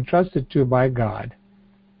been entrusted to by God,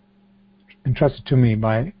 entrusted to me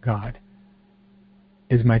by God,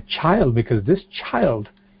 is my child, because this child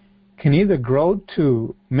can either grow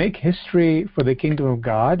to make history for the kingdom of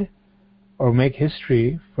God or make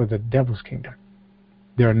history for the devil's kingdom.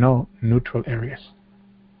 There are no neutral areas.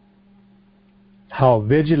 How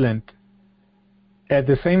vigilant, at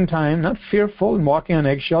the same time, not fearful and walking on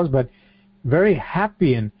eggshells, but very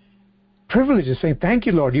happy and privileged to say, thank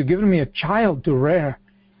you, Lord, you've given me a child to rear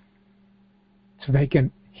so that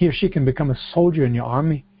he or she can become a soldier in your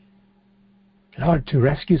army. Lord, to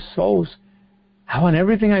rescue souls. I want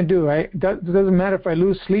everything I do. It doesn't matter if I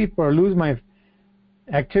lose sleep or lose my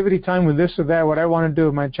activity time with this or that. What I want to do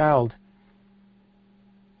with my child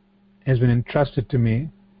has been entrusted to me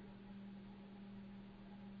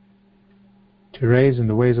to raise in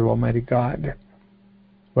the ways of Almighty God.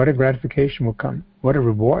 What a gratification will come. What a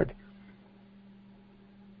reward.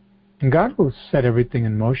 And God will set everything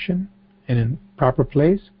in motion and in proper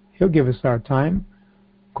place. He'll give us our time,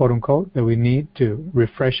 quote unquote, that we need to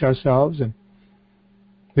refresh ourselves, and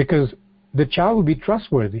because the child will be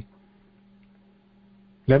trustworthy.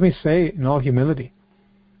 Let me say in all humility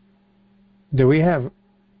that we have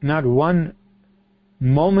not one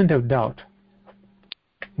moment of doubt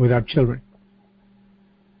with our children,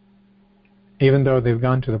 even though they've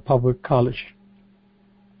gone to the public college.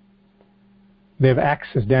 They have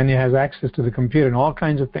access, Daniel has access to the computer and all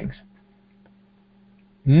kinds of things.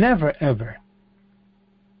 Never ever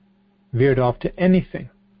veered off to anything.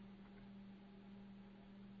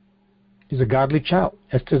 He's a godly child.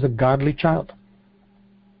 Esther's a godly child.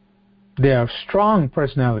 They have strong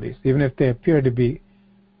personalities, even if they appear to be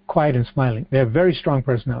quiet and smiling. They have very strong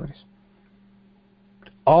personalities.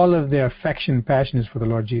 All of their affection and passion is for the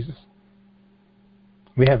Lord Jesus.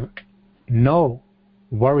 We have no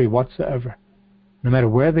worry whatsoever. No matter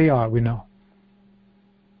where they are, we know.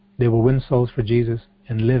 they will win souls for Jesus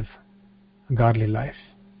and live a godly life.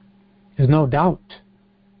 There's no doubt.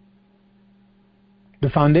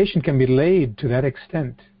 The foundation can be laid to that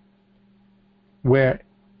extent where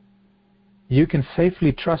you can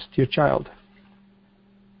safely trust your child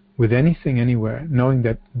with anything, anywhere, knowing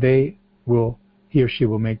that he or she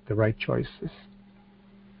will make the right choices.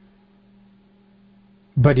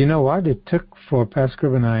 But you know what? It took for Pastor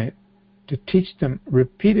Gribb and I to teach them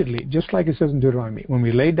repeatedly, just like it says in Deuteronomy. When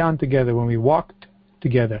we lay down together, when we walked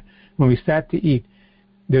together, when we sat to eat,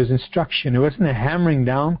 there's instruction. It wasn't a hammering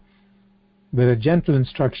down, but a gentle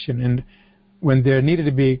instruction. And when there needed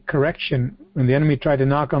to be correction, when the enemy tried to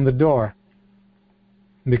knock on the door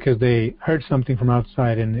because they heard something from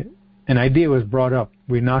outside and an idea was brought up,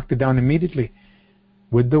 we knocked it down immediately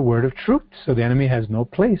with the word of truth, so the enemy has no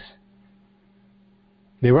place.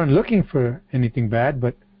 They weren't looking for anything bad,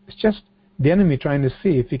 but it's just the enemy trying to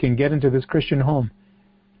see if he can get into this Christian home.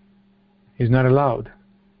 He's not allowed.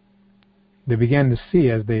 They began to see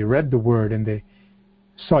as they read the word, and they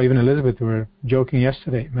saw, even Elizabeth, we were joking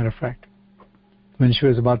yesterday, matter of fact, when she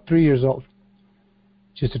was about 3 years old.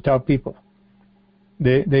 She used to tell people.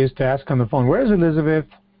 They used to ask on the phone, "Where's Elizabeth?"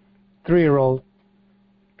 3-year-old.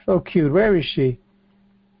 So cute. Where is she?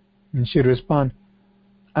 And she'd respond,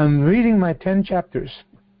 "I'm reading my 10 chapters."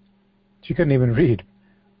 She couldn't even read.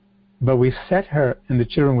 But we set her and the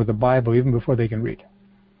children with the Bible even before they can read,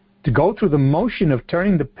 to go through the motion of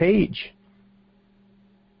turning the page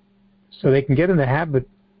so they can get in the habit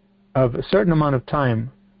of a certain amount of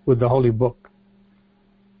time with the Holy Book.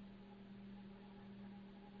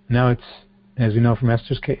 Now it's, as we know from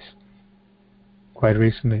Esther's case, quite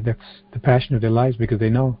recently, that's the passion of their lives, because they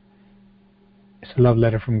know it's a love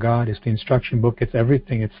letter from God, it's the instruction book, it's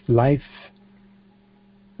everything, it's life.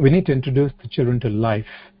 We need to introduce the children to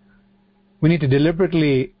life. We need to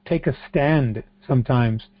deliberately take a stand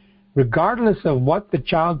sometimes, regardless of what the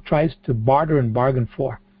child tries to barter and bargain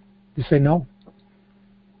for. To say no.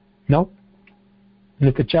 No. And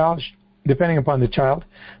if the child, depending upon the child,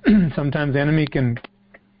 sometimes the enemy can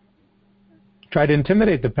try to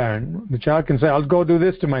intimidate the parent. The child can say, "I'll go do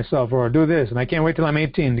this to myself," or "do this, and I can't wait till I'm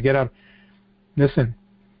 18 to get out." Listen,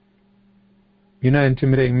 you're not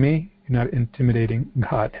intimidating me, you're not intimidating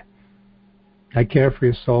God. I care for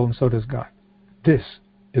your soul, and so does God. This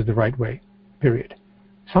is the right way, period.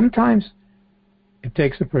 Sometimes it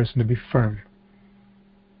takes a person to be firm.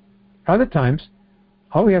 Other times,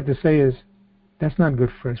 all we have to say is, "That's not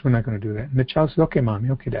good for us, we're not going to do that." And the child says, "Okay, Mommy,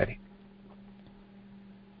 okay, Daddy."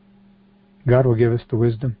 God will give us the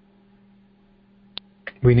wisdom.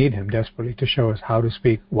 We need Him desperately to show us how to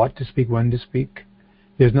speak, what to speak, when to speak.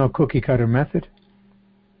 There's no cookie-cutter method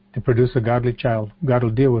to produce a godly child. God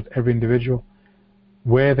will deal with every individual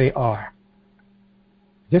where they are.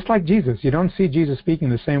 Just like Jesus. You don't see Jesus speaking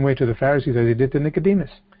the same way to the Pharisees as He did to Nicodemus,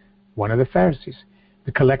 one of the Pharisees,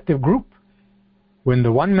 the collective group. When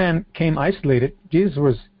the one man came isolated, Jesus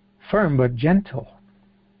was firm but gentle.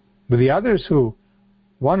 But the others who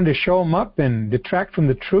wanted to show Him up and detract from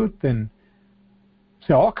the truth and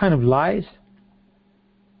say all kind of lies,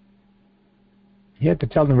 He had to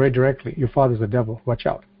tell them very directly, "Your father's the devil, watch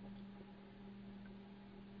out."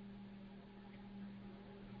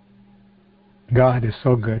 God is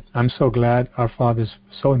so good. I'm so glad our Father's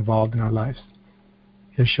so involved in our lives.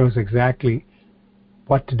 He shows exactly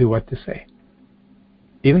what to do, what to say,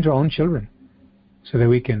 even to our own children, so that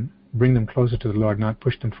we can bring them closer to the Lord, not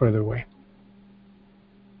push them further away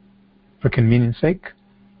for convenience sake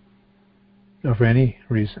or for any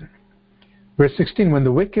reason. Verse 16, when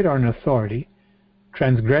the wicked are in authority,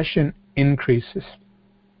 transgression increases.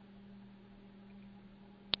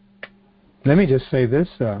 Let me just say this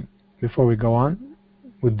before we go on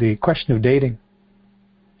with the question of dating.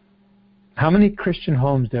 How many Christian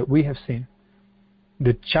homes that we have seen,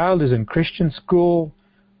 the child is in Christian school,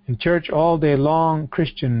 in church all day long,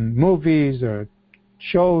 Christian movies or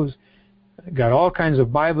shows, got all kinds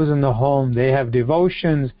of Bibles in the home, they have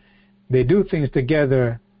devotions, they do things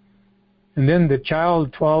together, and then the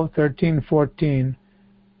child, 12, 13, 14,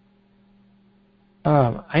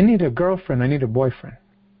 I need a girlfriend, I need a boyfriend.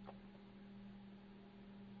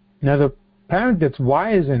 Now the parent that's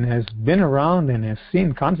wise and has been around and has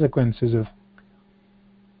seen consequences of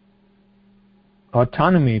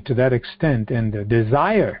autonomy to that extent and the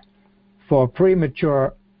desire for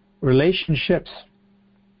premature relationships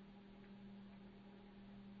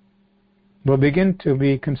will begin to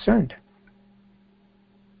be concerned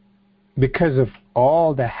because of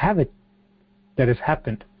all the havoc that has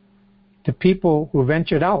happened to people who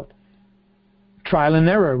ventured out, trial and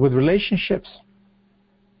error with relationships.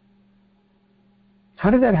 How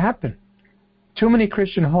did that happen? too many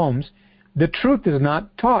Christian homes, the truth is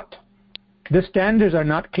not taught. The standards are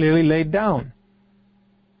not clearly laid down.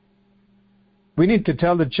 We need to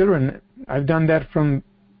tell the children, I've done that from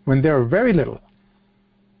when they were very little.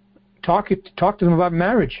 Talk to them about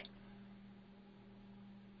marriage.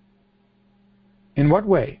 In what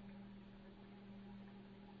way?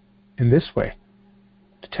 In this way.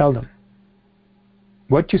 To tell them.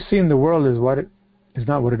 What you see in the world is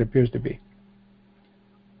not what it appears to be.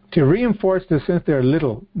 To reinforce this since they're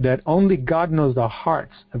little, that only God knows the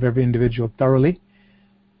hearts of every individual thoroughly.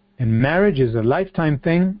 And marriage is a lifetime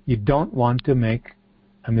thing. You don't want to make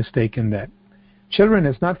a mistake in that. Children,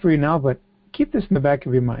 it's not for you now, but keep this in the back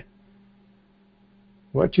of your mind.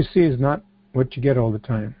 What you see is not what you get all the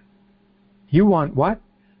time. You want what?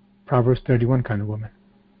 Proverbs 31 kind of woman.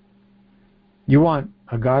 You want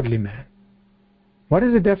a godly man. What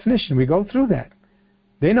is the definition? We go through that.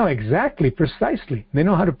 They know exactly, precisely. They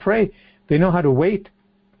know how to pray. They know how to wait.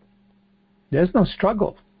 There's no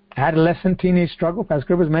struggle. Adolescent, teenage struggle. Pastor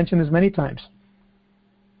Griff has mentioned this many times.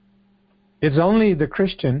 It's only the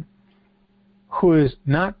Christian who is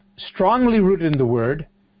not strongly rooted in the Word,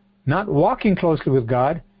 not walking closely with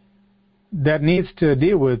God, that needs to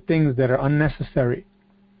deal with things that are unnecessary.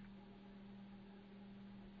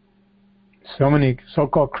 So many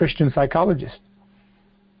so-called Christian psychologists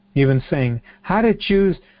even saying how to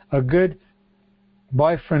choose a good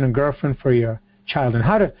boyfriend and girlfriend for your child, and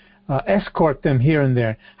how to escort them here and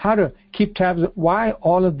there, how to keep tabs. Why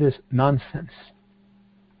all of this nonsense?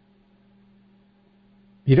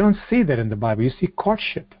 You don't see that in the Bible. You see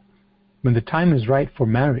courtship when the time is right for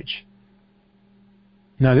marriage.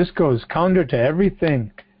 Now this goes counter to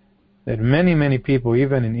everything that many, many people,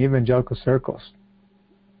 even in evangelical circles,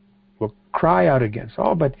 will cry out against.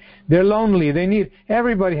 Oh, but they're lonely. They need,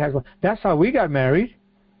 everybody has one. That's how we got married.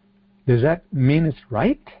 Does that mean it's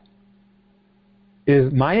right?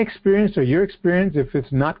 Is my experience or your experience, if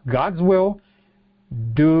it's not God's will,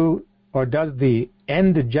 does the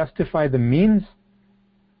end justify the means?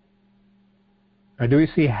 Or do we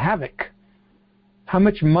see havoc? How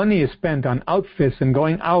much money is spent on outfits and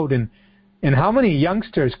going out, and how many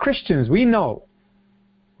youngsters, Christians, we know,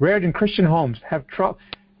 reared in Christian homes, have trouble.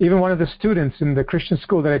 Even one of the students in the Christian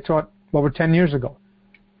school that I taught over 10 years ago,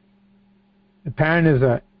 the parent is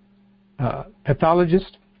a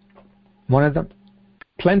pathologist, one of them,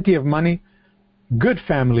 plenty of money, good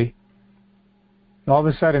family. All of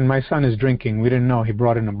a sudden, my son is drinking. We didn't know. He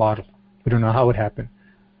brought in a bottle. We don't know how it happened.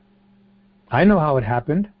 I know how it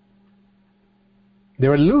happened. They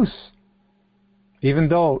were loose, even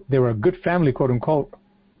though they were a good family, quote unquote.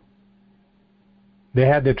 They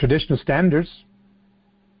had their traditional standards,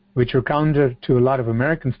 which are counter to a lot of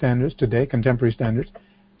American standards today, contemporary standards.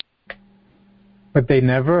 But they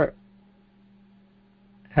never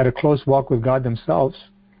had a close walk with God themselves.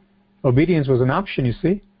 Obedience was an option, you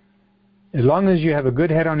see. As long as you have a good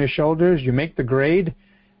head on your shoulders, you make the grade,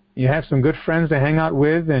 you have some good friends to hang out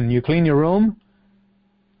with, and you clean your room,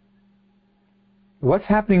 what's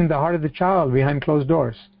happening in the heart of the child behind closed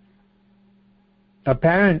doors? A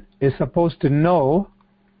parent is supposed to know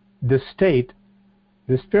the state,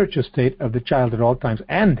 the spiritual state of the child at all times,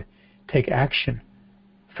 and take action.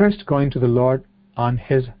 First, going to the Lord on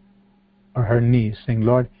his or her knees, saying,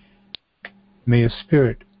 Lord, may your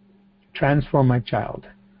Spirit transform my child.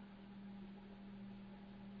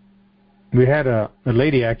 We had a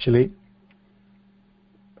lady, actually,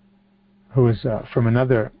 who was from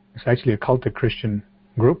another, it's actually a cultic Christian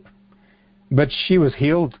group, but she was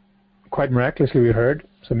healed quite miraculously, we heard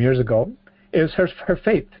some years ago. It was her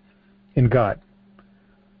faith in God,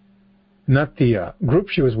 not the group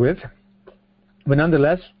she was with. But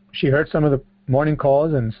nonetheless, she heard some of the morning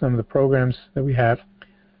calls and some of the programs that we have,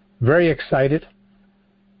 very excited,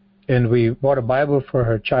 and we bought a Bible for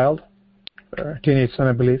her child, her teenage son,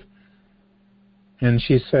 I believe. And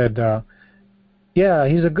she said, yeah,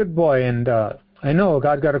 he's a good boy, and I know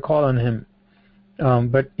God got a call on him.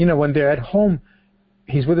 But, you know, when they're at home,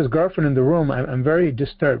 he's with his girlfriend in the room, I'm very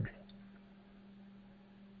disturbed.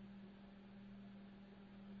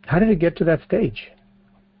 How did it get to that stage?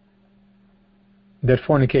 That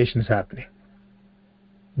fornication is happening.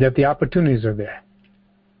 That the opportunities are there.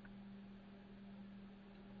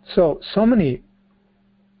 So many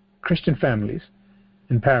Christian families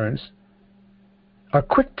and parents are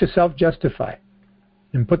quick to self-justify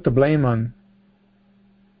and put the blame on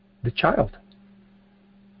the child.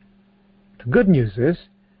 The good news is,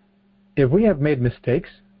 if we have made mistakes,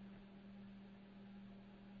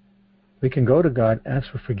 we can go to God, ask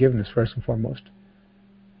for forgiveness first and foremost,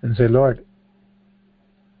 and say, Lord,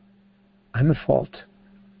 I'm at fault.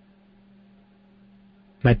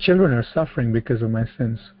 My children are suffering because of my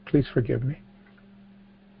sins. Please forgive me.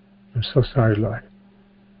 I'm so sorry, Lord.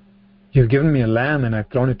 You've given me a lamb and I've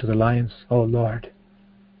thrown it to the lions. Oh, Lord.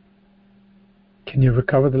 Can you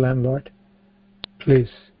recover the lamb, Lord? Please.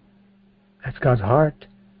 That's God's heart.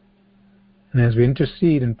 And as we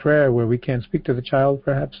intercede in prayer where we can't speak to the child,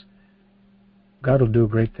 perhaps, God will do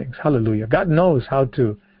great things. Hallelujah. God knows how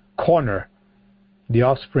to corner the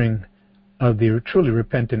offspring of the truly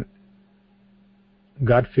repentant,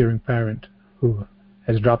 God-fearing parent who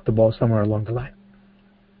has dropped the ball somewhere along the line.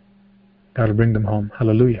 God will bring them home.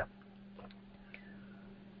 Hallelujah.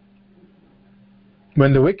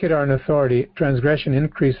 When the wicked are in authority, transgression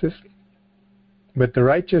increases, but the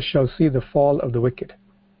righteous shall see the fall of the wicked.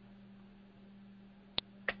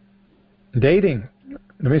 Dating.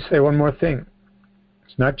 Let me say one more thing.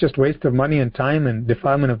 It's not just waste of money and time and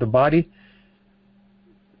defilement of the body,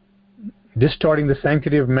 distorting the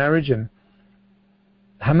sanctity of marriage. And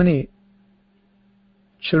how many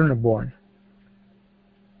children are born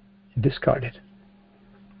and discarded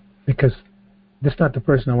because this is not the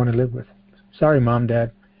person I want to live with. Sorry, Mom,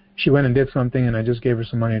 Dad. She went and did something and I just gave her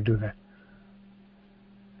some money to do that.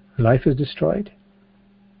 Life is destroyed.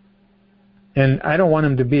 And I don't want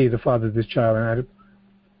him to be the father of this child.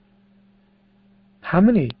 How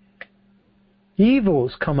many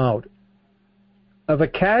evils come out of a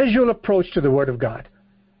casual approach to the Word of God?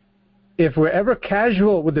 If we're ever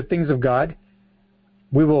casual with the things of God,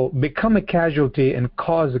 we will become a casualty and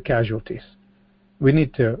cause the casualties. We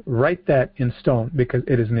need to write that in stone because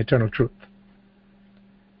it is an eternal truth.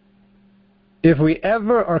 If we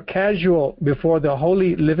ever are casual before the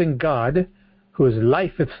holy living God, who is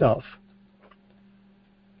life itself,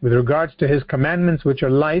 with regards to His commandments which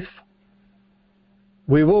are life,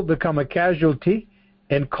 we will become a casualty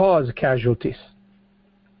and cause casualties.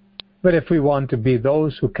 But if we want to be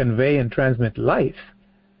those who convey and transmit life,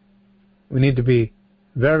 we need to be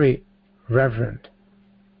very reverent.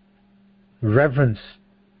 Reverence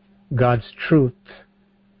God's truth.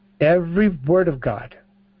 Every word of God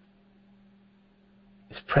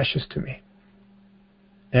is precious to me.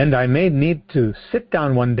 And I may need to sit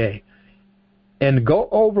down one day and go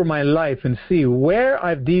over my life and see where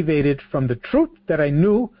I've deviated from the truth that I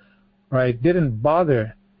knew or I didn't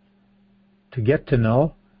bother to get to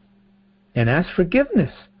know, and ask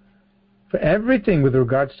forgiveness for everything with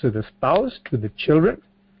regards to the spouse, to the children,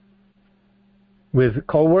 with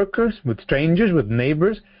co-workers, with strangers, with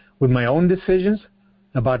neighbors, with my own decisions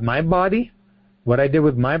about my body, what I did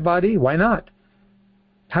with my body. Why not?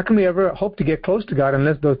 How can we ever hope to get close to God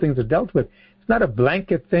unless those things are dealt with? It's not a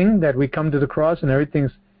blanket thing that we come to the cross and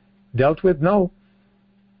everything's dealt with. No.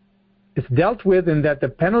 It's dealt with in that the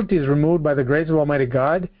penalty is removed by the grace of Almighty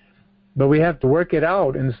God, but we have to work it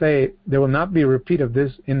out and say, there will not be a repeat of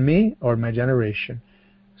this in me or my generation.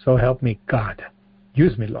 So help me, God.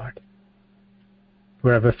 Use me, Lord.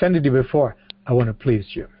 Where I've offended you before, I want to please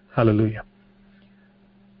you. Hallelujah.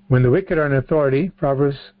 When the wicked are in authority,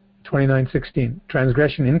 Proverbs 29:16,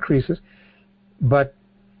 transgression increases, but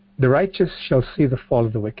the righteous shall see the fall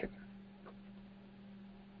of the wicked.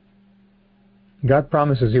 God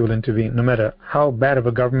promises He will intervene, no matter how bad of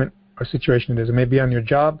a government or situation it is. It may be on your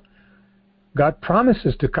job. God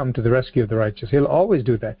promises to come to the rescue of the righteous. He'll always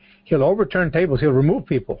do that. He'll overturn tables. He'll remove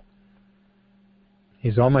people.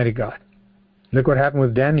 He's Almighty God. Look what happened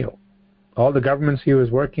with Daniel. All the governments he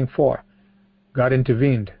was working for, God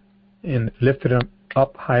intervened and lifted him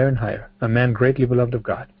up higher and higher, a man greatly beloved of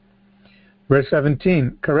God. Verse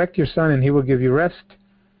 17, correct your son and he will give you rest,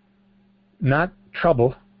 not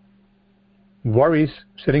trouble, worries,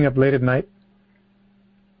 sitting up late at night.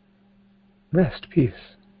 Rest, peace,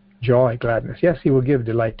 joy, gladness. Yes, He will give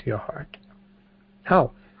delight to your heart.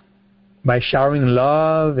 How? By showering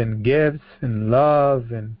love and gifts and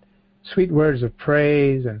love and sweet words of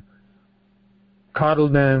praise and coddle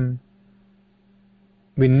them.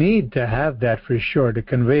 We need to have that for sure, to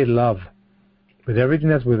convey love with everything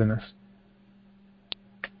that's within us.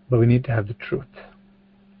 But we need to have the truth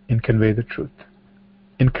and convey the truth.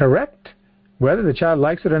 And correct whether the child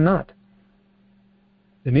likes it or not.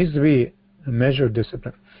 There needs to be a measure of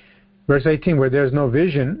discipline. Verse 18, where there is no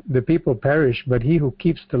vision, the people perish, but he who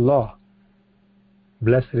keeps the law,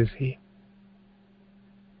 blessed is he.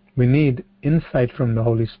 We need insight from the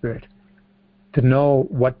Holy Spirit to know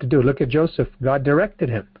what to do. Look at Joseph. God directed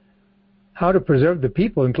him how to preserve the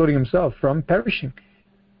people, including himself, from perishing.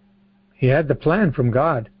 He had the plan from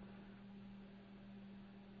God.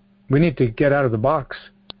 We need to get out of the box.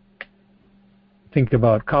 Think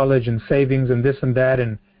about college and savings and this and that,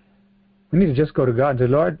 and we need to just go to God and say,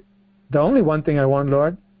 Lord, the only one thing I want,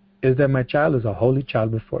 Lord, is that my child is a holy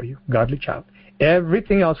child before you, godly child.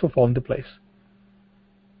 Everything else will fall into place.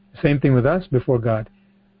 Same thing with us before God.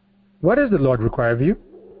 What does the Lord require of you?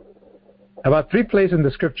 About 3 places in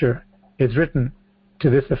the Scripture is written to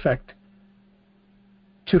this effect.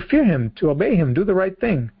 To fear Him, to obey Him, do the right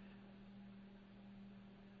thing.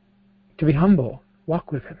 To be humble,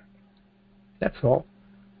 walk with Him. That's all.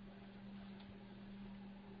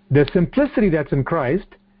 The simplicity that's in Christ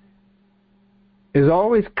is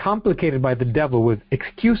always complicated by the devil with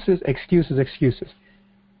excuses, excuses, excuses.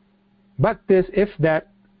 But this, if that,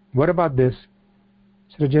 what about this?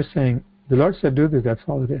 Instead of just saying, the Lord said do this, that's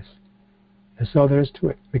all it is. That's all there is to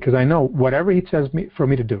it. Because I know whatever He tells me for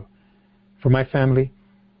me to do, for my family,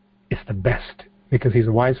 it's the best. Because He's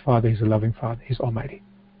a wise Father, He's a loving Father, He's Almighty.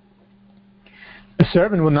 A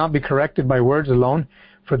servant will not be corrected by words alone,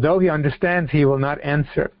 for though he understands, he will not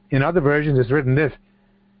answer. In other versions, it's written this.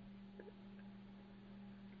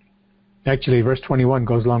 Actually, verse 21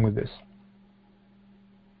 goes along with this.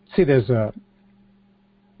 See, there's a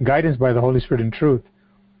guidance by the Holy Spirit in truth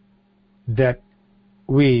that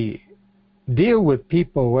we deal with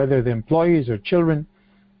people, whether they're employees or children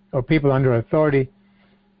or people under authority,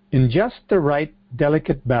 in just the right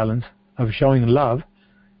delicate balance of showing love,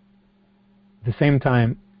 at the same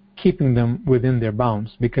time keeping them within their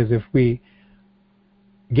bounds. Because if we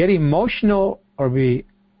get emotional or be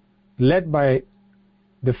led by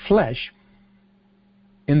the flesh,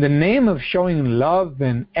 in the name of showing love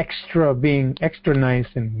and being extra nice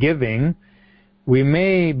and giving, we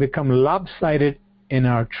may become lopsided in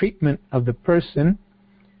our treatment of the person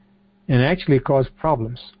and actually cause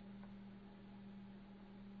problems.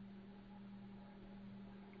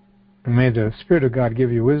 And may the Spirit of God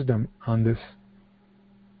give you wisdom on this,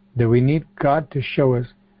 that we need God to show us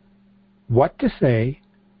what to say,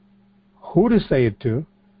 who to say it to,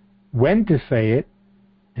 when to say it,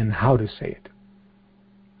 and how to say it.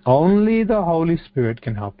 Only the Holy Spirit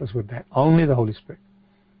can help us with that. Only the Holy Spirit.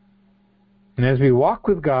 And as we walk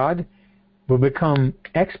with God, we'll become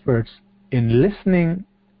experts in listening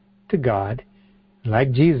to God,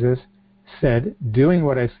 like Jesus said, doing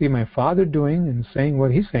what I see my Father doing and saying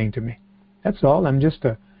what He's saying to me. That's all. I'm just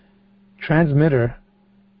a transmitter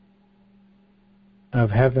of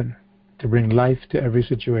heaven to bring life to every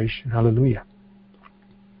situation. Hallelujah.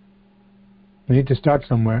 We need to start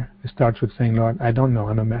somewhere. It starts with saying, Lord, I don't know.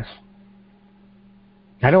 I'm a mess.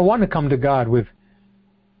 I don't want to come to God with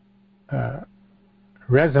a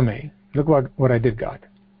resume. Look what I did, God.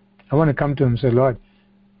 I want to come to Him and say, Lord,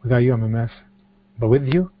 without you, I'm a mess. But with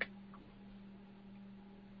you,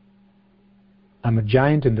 I'm a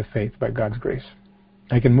giant in the faith by God's grace.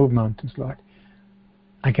 I can move mountains, Lord.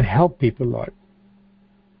 I can help people, Lord.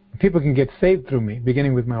 People can get saved through me,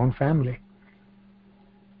 beginning with my own family.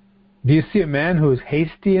 Do you see a man who is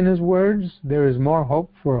hasty in his words? There is more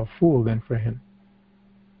hope for a fool than for him.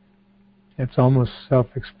 It's almost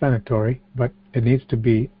self-explanatory, but it needs to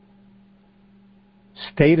be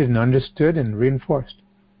stated and understood and reinforced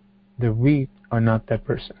that we are not that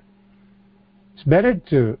person. It's better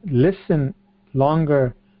to listen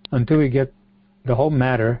longer until we get the whole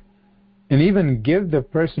matter and even give the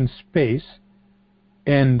person space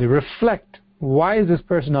and reflect, why is this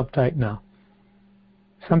person uptight now?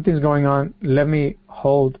 Something's going on. Let me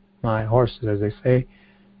hold my horses, as they say,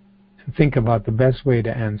 and think about the best way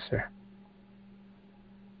to answer.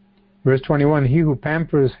 Verse 21, he who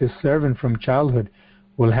pampers his servant from childhood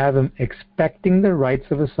will have him expecting the rights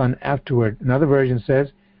of a son afterward. Another version says,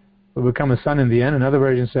 will become a son in the end. Another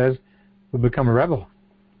version says, will become a rebel.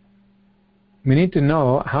 We need to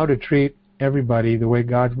know how to treat everybody the way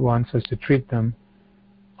God wants us to treat them.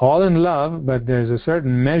 All in love, but there's a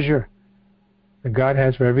certain measure that God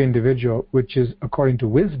has for every individual, which is according to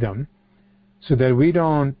wisdom, so that we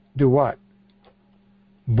don't do what?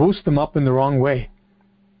 Boost them up in the wrong way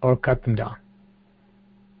or cut them down.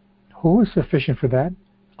 Who is sufficient for that?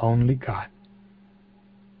 Only God.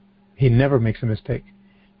 He never makes a mistake.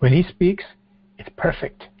 When He speaks, it's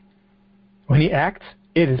perfect. When He acts,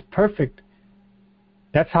 it is perfect.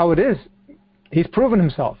 That's how it is. He's proven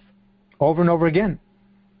Himself over and over again.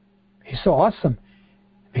 He's so awesome.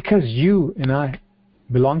 Because you and I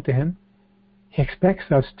belong to Him, He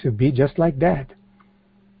expects us to be just like Dad.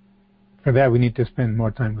 For that, we need to spend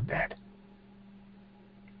more time with Dad,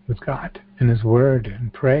 with God, and His Word,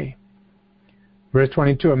 and pray. Verse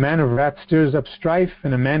 22, a man of wrath stirs up strife,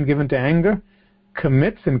 and a man given to anger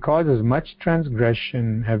commits and causes much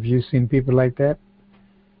transgression. Have you seen people like that?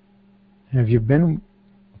 Have you been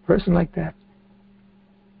a person like that?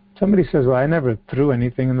 Somebody says, well, I never threw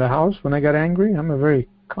anything in the house when I got angry. I'm a very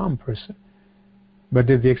calm person. But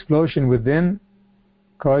did the explosion within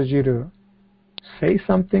cause you to say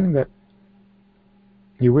something that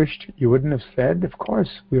you wished you wouldn't have said? Of course,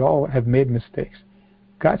 we all have made mistakes.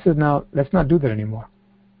 God says, now, let's not do that anymore.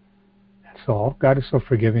 That's all. God is so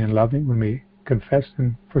forgiving and loving when we confess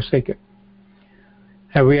and forsake it.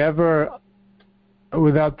 Have we ever,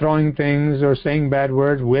 without throwing things or saying bad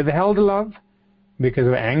words, withheld love because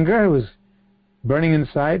of anger? It was burning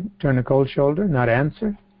inside, turn a cold shoulder, not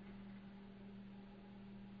answer.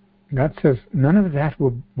 God says, none of that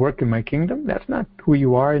will work in my kingdom. That's not who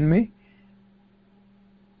you are in me.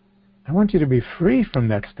 I want you to be free from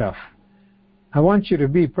that stuff. I want you to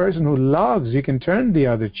be a person who loves. You can turn the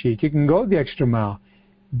other cheek. You can go the extra mile.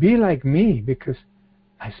 Be like me, because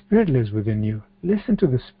my Spirit lives within you. Listen to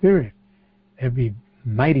the Spirit. There'll be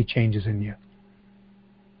mighty changes in you.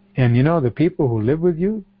 And you know, the people who live with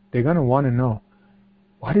you, they're going to want to know,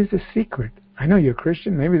 what is the secret? I know you're a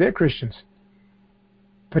Christian. Maybe they're Christians.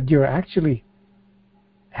 But you're actually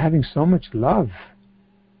having so much love,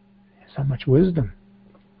 so much wisdom.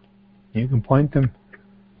 You can point them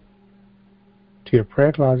to your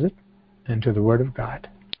prayer closet and to the Word of God.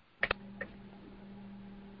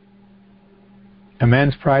 A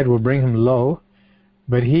man's pride will bring him low,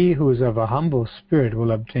 but he who is of a humble spirit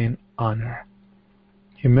will obtain honor.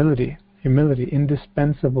 Humility,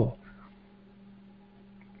 indispensable.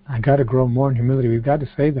 I got to grow more in humility. We've got to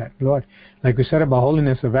say that, Lord. Like we said about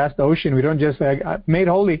holiness, a vast ocean. We don't just say, I'm made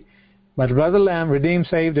holy, but blood of the Lamb, redeemed,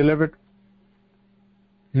 saved, delivered.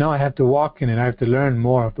 No, I have to walk in it. I have to learn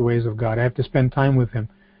more of the ways of God. I have to spend time with Him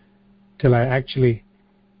till I actually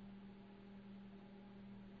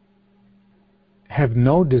have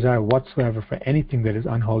no desire whatsoever for anything that is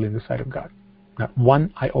unholy in the sight of God. Not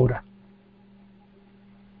one iota.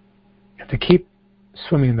 I have to keep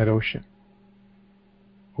swimming in that ocean.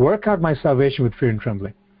 Work out my salvation with fear and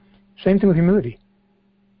trembling. Same thing with humility.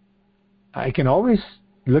 I can always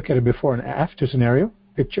look at a before and after scenario,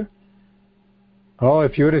 picture. Oh,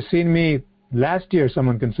 if you would have seen me last year,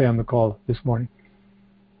 someone can say on the call this morning,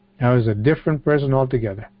 I was a different person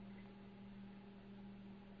altogether.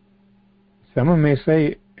 Someone may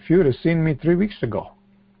say, if you would have seen me 3 weeks ago,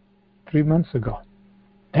 3 months ago.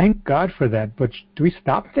 Thank God for that, but do we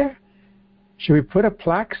stop there? Should we put up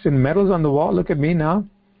plaques and medals on the wall? Look at me now.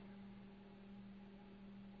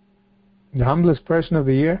 The humblest person of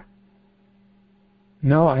the year?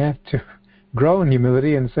 No, I have to grow in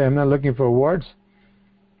humility and say I'm not looking for awards.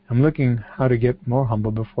 I'm looking how to get more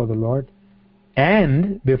humble before the Lord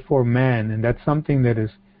and before man, and that's something that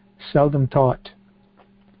is seldom taught.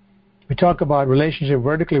 We talk about relationship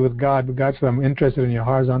vertically with God, but God said, I'm interested in your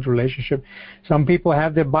horizontal relationship. Some people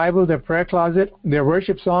have their Bible, their prayer closet, their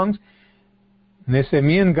worship songs, and they say,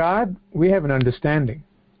 me and God, we have an understanding.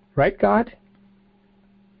 Right, God?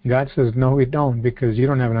 God says, no, we don't, because you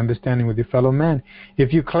don't have an understanding with your fellow man.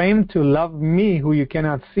 If you claim to love me, who you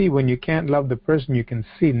cannot see, when you can't love the person you can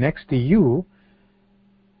see next to you,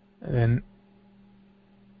 then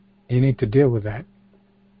you need to deal with that,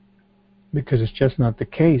 because it's just not the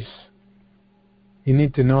case. You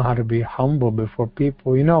need to know how to be humble before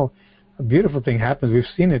people. You know, a beautiful thing happens. We've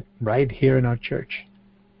seen it right here in our church,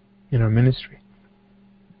 in our ministry.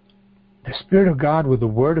 The Spirit of God with the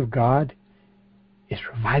Word of God is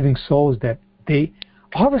reviving souls that they,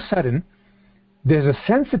 all of a sudden, there's a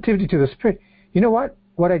sensitivity to the Spirit. You know what?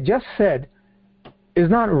 What I just said is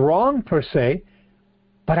not wrong per se,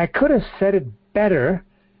 but I could have said it better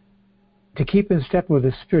to keep in step with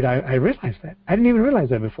the Spirit. I realized that. I didn't even realize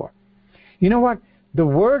that before. You know what? The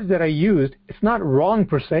words that I used, it's not wrong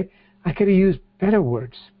per se. I could have used better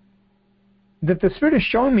words. That the Spirit is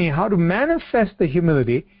showing me how to manifest the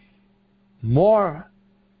humility more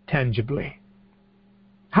tangibly.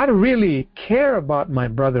 How to really care about my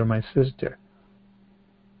brother, my sister.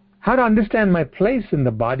 How to understand my place in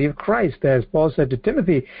the body of Christ, as Paul said to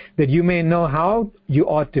Timothy, that you may know how you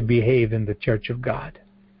ought to behave in the church of God.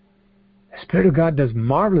 The Spirit of God does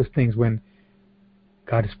marvelous things when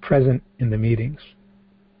God is present in the meetings.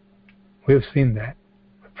 We have seen that.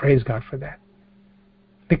 We praise God for that.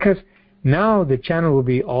 Because now the channel will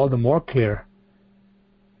be all the more clearer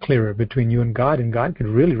between you and God could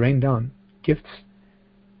really rain down gifts,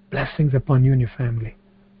 blessings upon you and your family.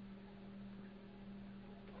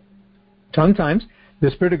 Sometimes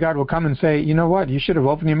the Spirit of God will come and say, you know what, you should have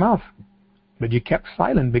opened your mouth, but you kept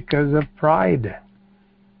silent because of pride,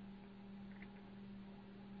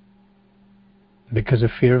 because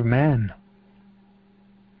of fear of man.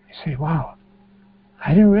 You say, wow, I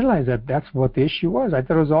didn't realize that that's what the issue was. I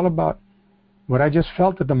thought it was all about what I just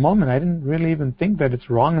felt at the moment. I didn't really even think that it's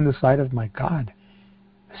wrong in the sight of my God.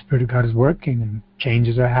 The Spirit of God is working and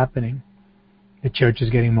changes are happening. The church is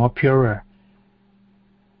getting more purer.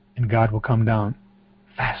 And God will come down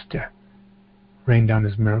faster rain down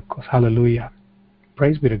His miracles. Hallelujah.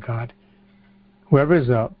 Praise be to God. Whoever is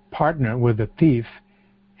a partner with a thief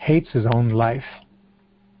hates his own life.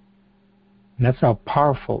 And that's how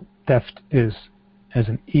powerful theft is as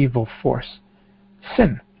an evil force.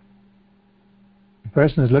 Sin. The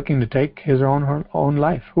person is looking to take his or her own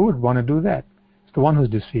life. Who would want to do that? It's the one who's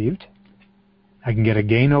deceived. I can get a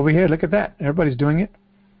gain over here. Look at that. Everybody's doing it.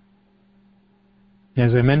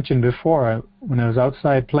 As I mentioned before, when I was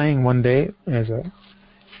outside playing one day as a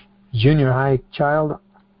junior high child,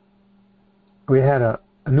 we had a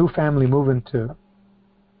new family move into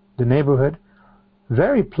the neighborhood.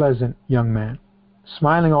 Very pleasant young man,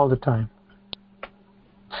 smiling all the time.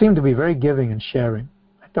 Seemed to be very giving and sharing.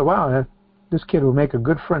 I thought, wow, this kid will make a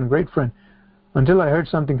good friend, great friend. Until I heard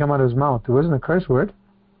something come out of his mouth. It wasn't a curse word.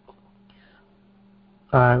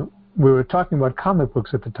 We were talking about comic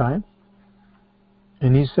books at the time.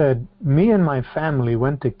 And he said, me and my family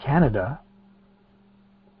went to Canada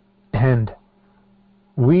and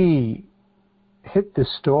we hit the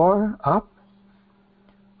store up,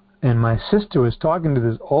 and my sister was talking to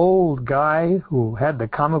this old guy who had the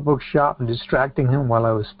comic book shop and distracting him while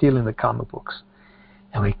I was stealing the comic books.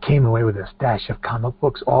 And we came away with a stash of comic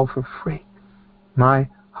books all for free. My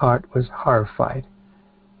heart was horrified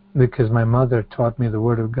because my mother taught me the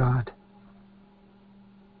Word of God.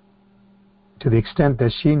 To the extent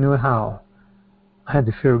that she knew how, I had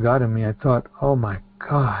the fear of God in me. I thought, oh my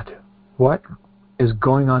God, what is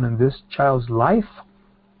going on in this child's life?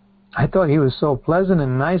 I thought he was so pleasant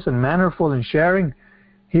and nice and mannerful and sharing.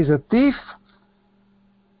 He's a thief.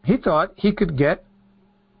 He thought he could get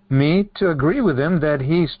me to agree with him that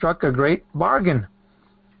he struck a great bargain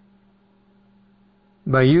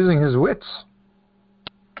by using his wits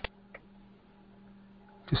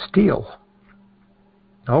to steal.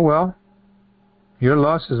 Oh well, your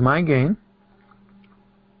loss is my gain.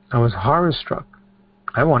 I was horror-struck.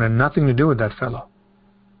 I wanted nothing to do with that fellow.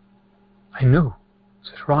 I knew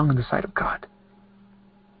this was wrong in the sight of God.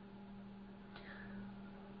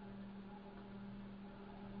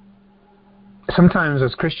 Sometimes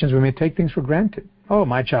as Christians we may take things for granted. Oh,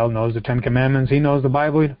 my child knows the 10 Commandments. He knows the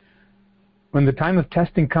Bible. When the time of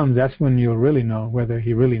testing comes, that's when you'll really know whether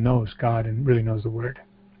he really knows God and really knows the Word.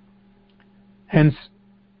 Hence,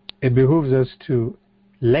 it behooves us to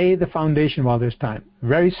lay the foundation while there's time,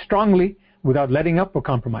 very strongly, without letting up or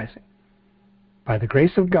compromising. By the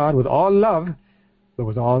grace of God, with all love, but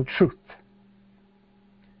with all truth.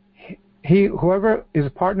 Whoever is a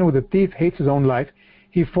partner with a thief hates his own life.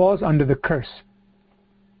 He falls under the curse,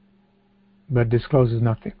 but discloses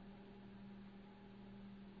nothing.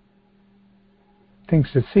 Thinks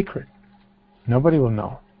it's secret. Nobody will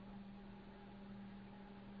know.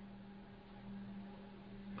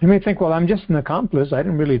 You may think, well, I'm just an accomplice. I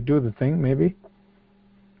didn't really do the thing, maybe.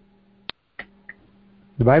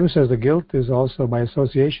 The Bible says the guilt is also by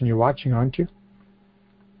association. You're watching, aren't you?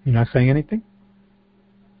 You're not saying anything?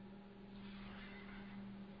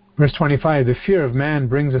 Verse 25, the fear of man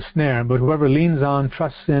brings a snare, but whoever leans on,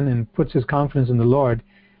 trusts in, and puts his confidence in the Lord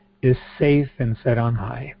is safe and set on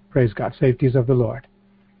high. Praise God. Safety is of the Lord.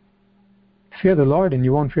 Fear the Lord and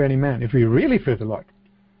you won't fear any man. If you really fear the Lord,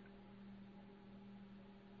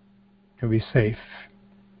 you'll be safe.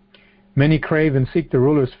 Many crave and seek the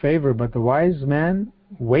ruler's favor, but the wise man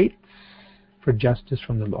waits for justice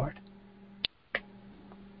from the Lord.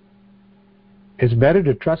 It's better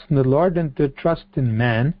to trust in the Lord than to trust in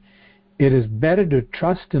man. It is better to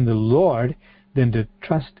trust in the Lord than to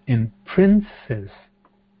trust in princes,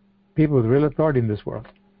 people with real authority in this world,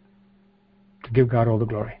 to give God all the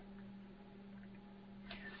glory.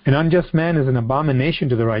 An unjust man is an abomination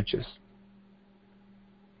to the righteous.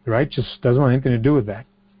 The righteous doesn't want anything to do with that.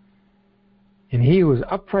 And he who is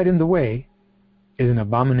upright in the way is an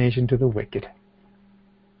abomination to the wicked.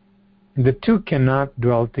 And the two cannot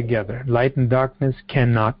dwell together. Light and darkness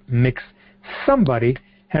cannot mix. Somebody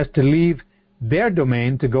has to leave their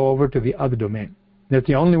domain to go over to the other domain. That's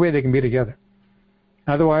the only way they can be together.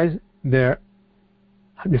 Otherwise, there's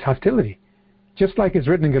hostility. Just like it's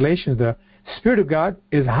written in Galatians, the Spirit of God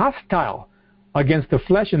is hostile against the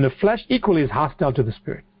flesh, and the flesh equally is hostile to the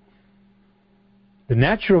Spirit. The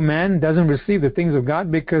natural man doesn't receive the things of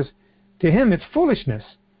God because to him it's foolishness.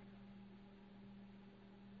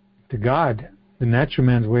 To God, the natural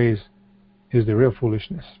man's ways is the real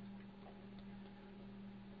foolishness.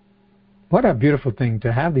 What a beautiful thing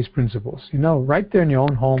to have these principles. You know, right there in your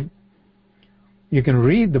own home, you can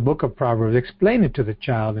read the book of Proverbs, explain it to the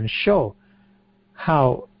child, and show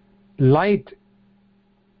how light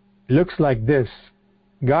looks like this.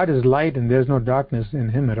 God is light and there's no darkness in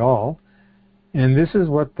him at all. And this is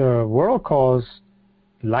what the world calls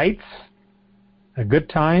lights, a good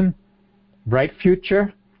time, bright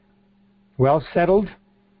future, well settled,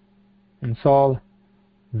 and it's all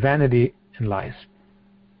vanity and lies.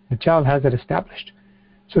 The child has that established.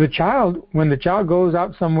 So the child, when the child goes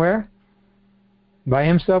out somewhere by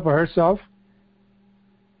himself or herself,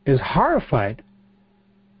 is horrified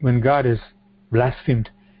when God is blasphemed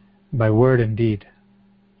by word and deed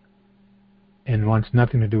and wants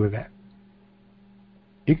nothing to do with that.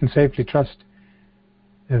 You can safely trust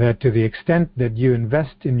that to the extent that you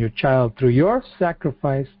invest in your child through your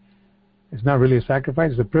sacrifice, it's not really a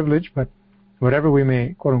sacrifice, it's a privilege, but whatever we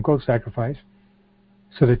may quote-unquote sacrifice,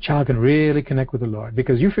 so the child can really connect with the Lord.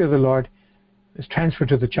 Because you feel the Lord is transferred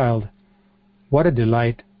to the child. What a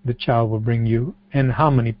delight the child will bring you. And how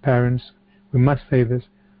many parents, we must say this,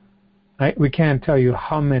 we can't tell you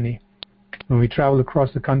how many, when we travel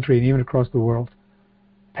across the country and even across the world,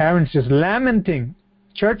 parents just lamenting,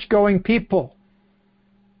 church-going people,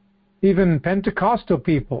 even Pentecostal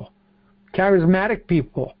people, charismatic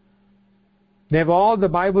people. They have all the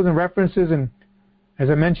Bibles and references and, as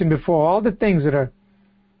I mentioned before, all the things that are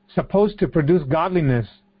supposed to produce godliness,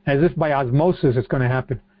 as if by osmosis it's going to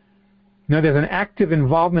happen. No, there's an active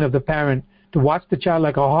involvement of the parent to watch the child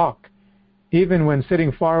like a hawk, even when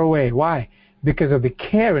sitting far away. Why? Because of the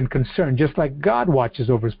care and concern, just like God watches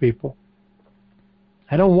over his people.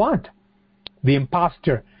 I don't want the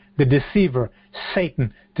imposter, the deceiver,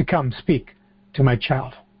 Satan, to come speak to my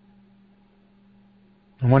child.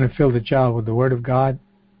 I want to fill the child with the Word of God,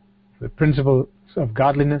 the principles of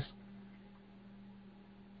godliness.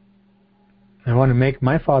 I want to make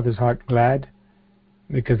my Father's heart glad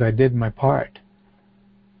because I did my part.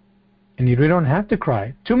 And you don't have to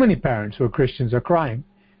cry. Too many parents who are Christians are crying.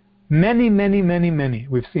 Many, many, many, many.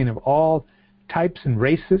 We've seen of all types and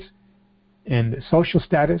races and social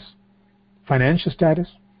status, financial status.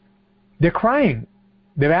 They're crying.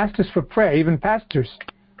 They've asked us for prayer, even pastors.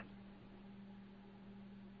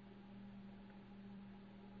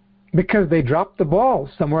 Because they dropped the ball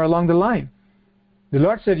somewhere along the line. The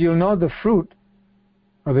Lord said, you'll know the fruit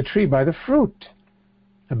of the tree by the fruit.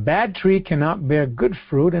 A bad tree cannot bear good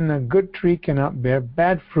fruit, and a good tree cannot bear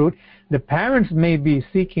bad fruit. The parents may be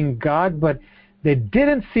seeking God, but they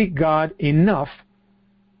didn't seek God enough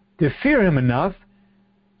to fear Him enough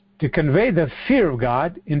to convey the fear of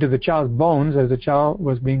God into the child's bones as the child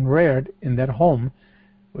was being reared in that home,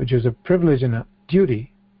 which is a privilege and a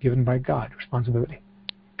duty given by God, responsibility.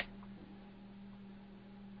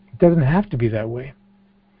 It doesn't have to be that way.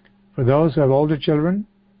 For those who have older children,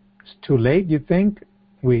 it's too late, you think?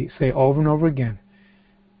 We say over and over again,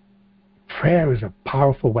 prayer is a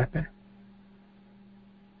powerful weapon.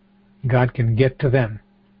 God can get to them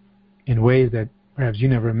in ways that perhaps you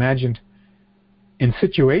never imagined. In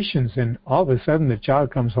situations, and all of a sudden the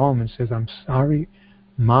child comes home and says, I'm sorry,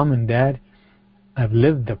 Mom and Dad, I've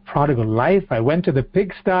lived the prodigal life. I went to the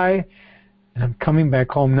pigsty, and I'm coming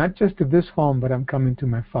back home, not just to this home, but I'm coming to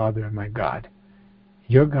my Father and my God.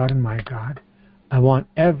 Your God and my God. I want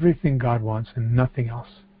everything God wants and nothing else.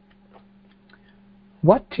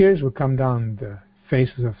 What tears will come down the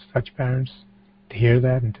faces of such parents to hear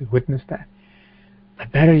that and to witness that?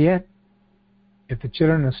 But better yet, if the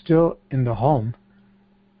children are still in the home,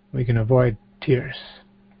 we can avoid tears.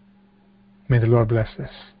 May the Lord bless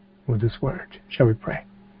us with this word. Shall we pray?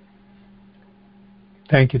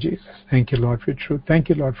 Thank you, Jesus. Thank you, Lord, for your truth. Thank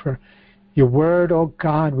you, Lord, for your word. Oh,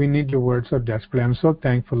 God, we need your word so desperately. I'm so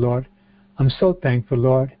thankful, Lord. I'm so thankful,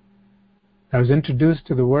 Lord. I was introduced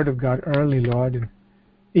to the Word of God early, Lord, and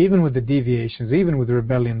even with the deviations, even with the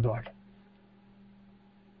rebellion, Lord.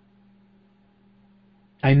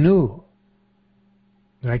 I knew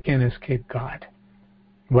that I can't escape God,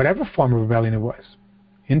 whatever form of rebellion it was,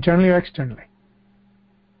 internally or externally.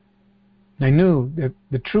 I knew that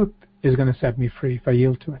the truth is going to set me free if I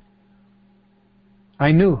yield to it.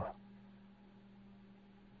 I knew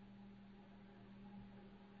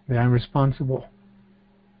that I'm responsible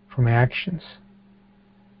for my actions,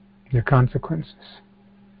 their consequences.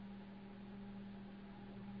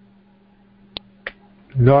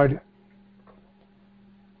 Lord,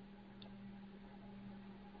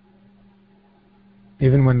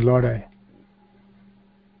 even when, Lord, I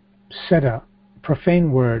said a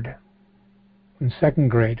profane word in second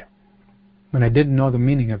grade, when I didn't know the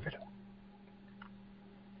meaning of it,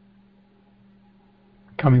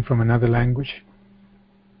 coming from another language,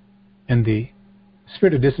 and the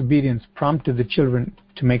spirit of disobedience prompted the children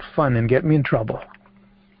to make fun and get me in trouble,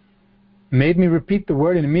 made me repeat the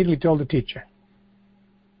word and immediately told the teacher.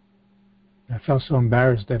 I felt so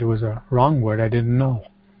embarrassed that it was a wrong word I didn't know.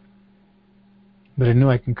 But I knew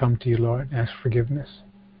I can come to you, Lord, and ask forgiveness.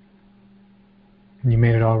 And you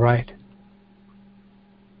made it all right.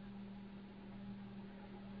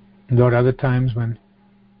 Lord, other times when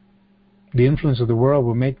the influence of the world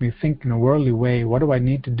will make me think in a worldly way, what do I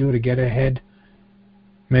need to do to get ahead?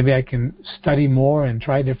 Maybe I can study more and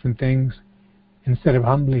try different things instead of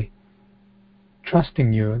humbly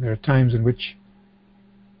trusting you. There are times in which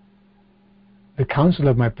the counsel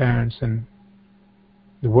of my parents and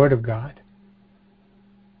the Word of God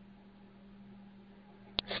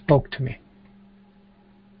spoke to me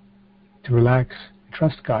to relax,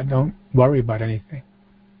 trust God, don't worry about anything.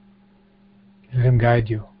 Let Him guide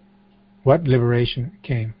you. What liberation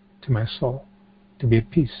came to my soul? To be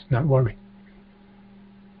at peace, not worry.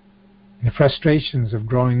 The frustrations of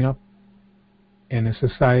growing up in a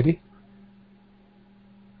society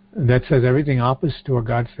that says everything opposite to what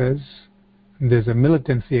God says. There's a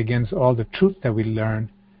militancy against all the truth that we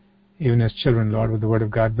learn, even as children, Lord, with the Word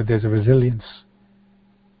of God, but there's a resilience.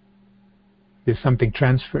 There's something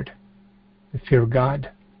transferred. The fear of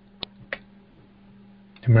God,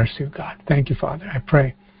 the mercy of God. Thank you, Father. I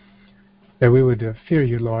pray that we would fear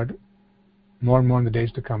you, Lord, more and more in the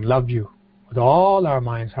days to come. Love you with all our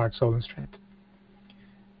minds, heart, soul, and strength.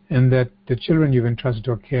 And that the children you've entrusted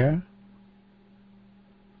to our care,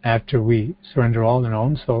 after we surrender all in our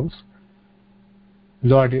own souls,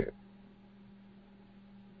 Lord,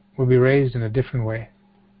 will be raised in a different way,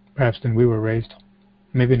 perhaps than we were raised,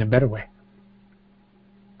 maybe in a better way.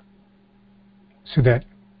 So that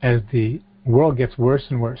as the world gets worse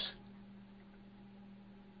and worse,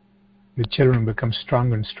 the children become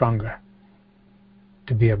stronger and stronger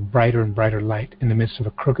to be a brighter and brighter light in the midst of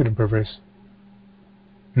a crooked and perverse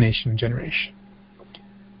nation and generation.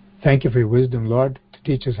 Thank you for your wisdom, Lord, to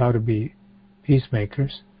teach us how to be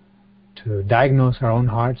peacemakers, to diagnose our own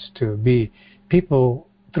hearts, to be people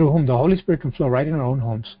through whom the Holy Spirit can flow right in our own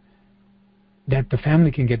homes, that the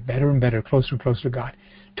family can get better and better, closer and closer to God,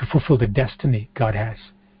 to fulfill the destiny God has,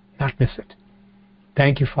 not miss it.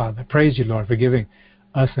 Thank you, Father. Praise you, Lord, for giving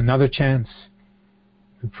us another chance.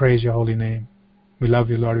 We praise your holy name. We love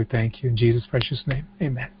you, Lord. We thank you. In Jesus' precious name,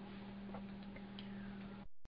 amen.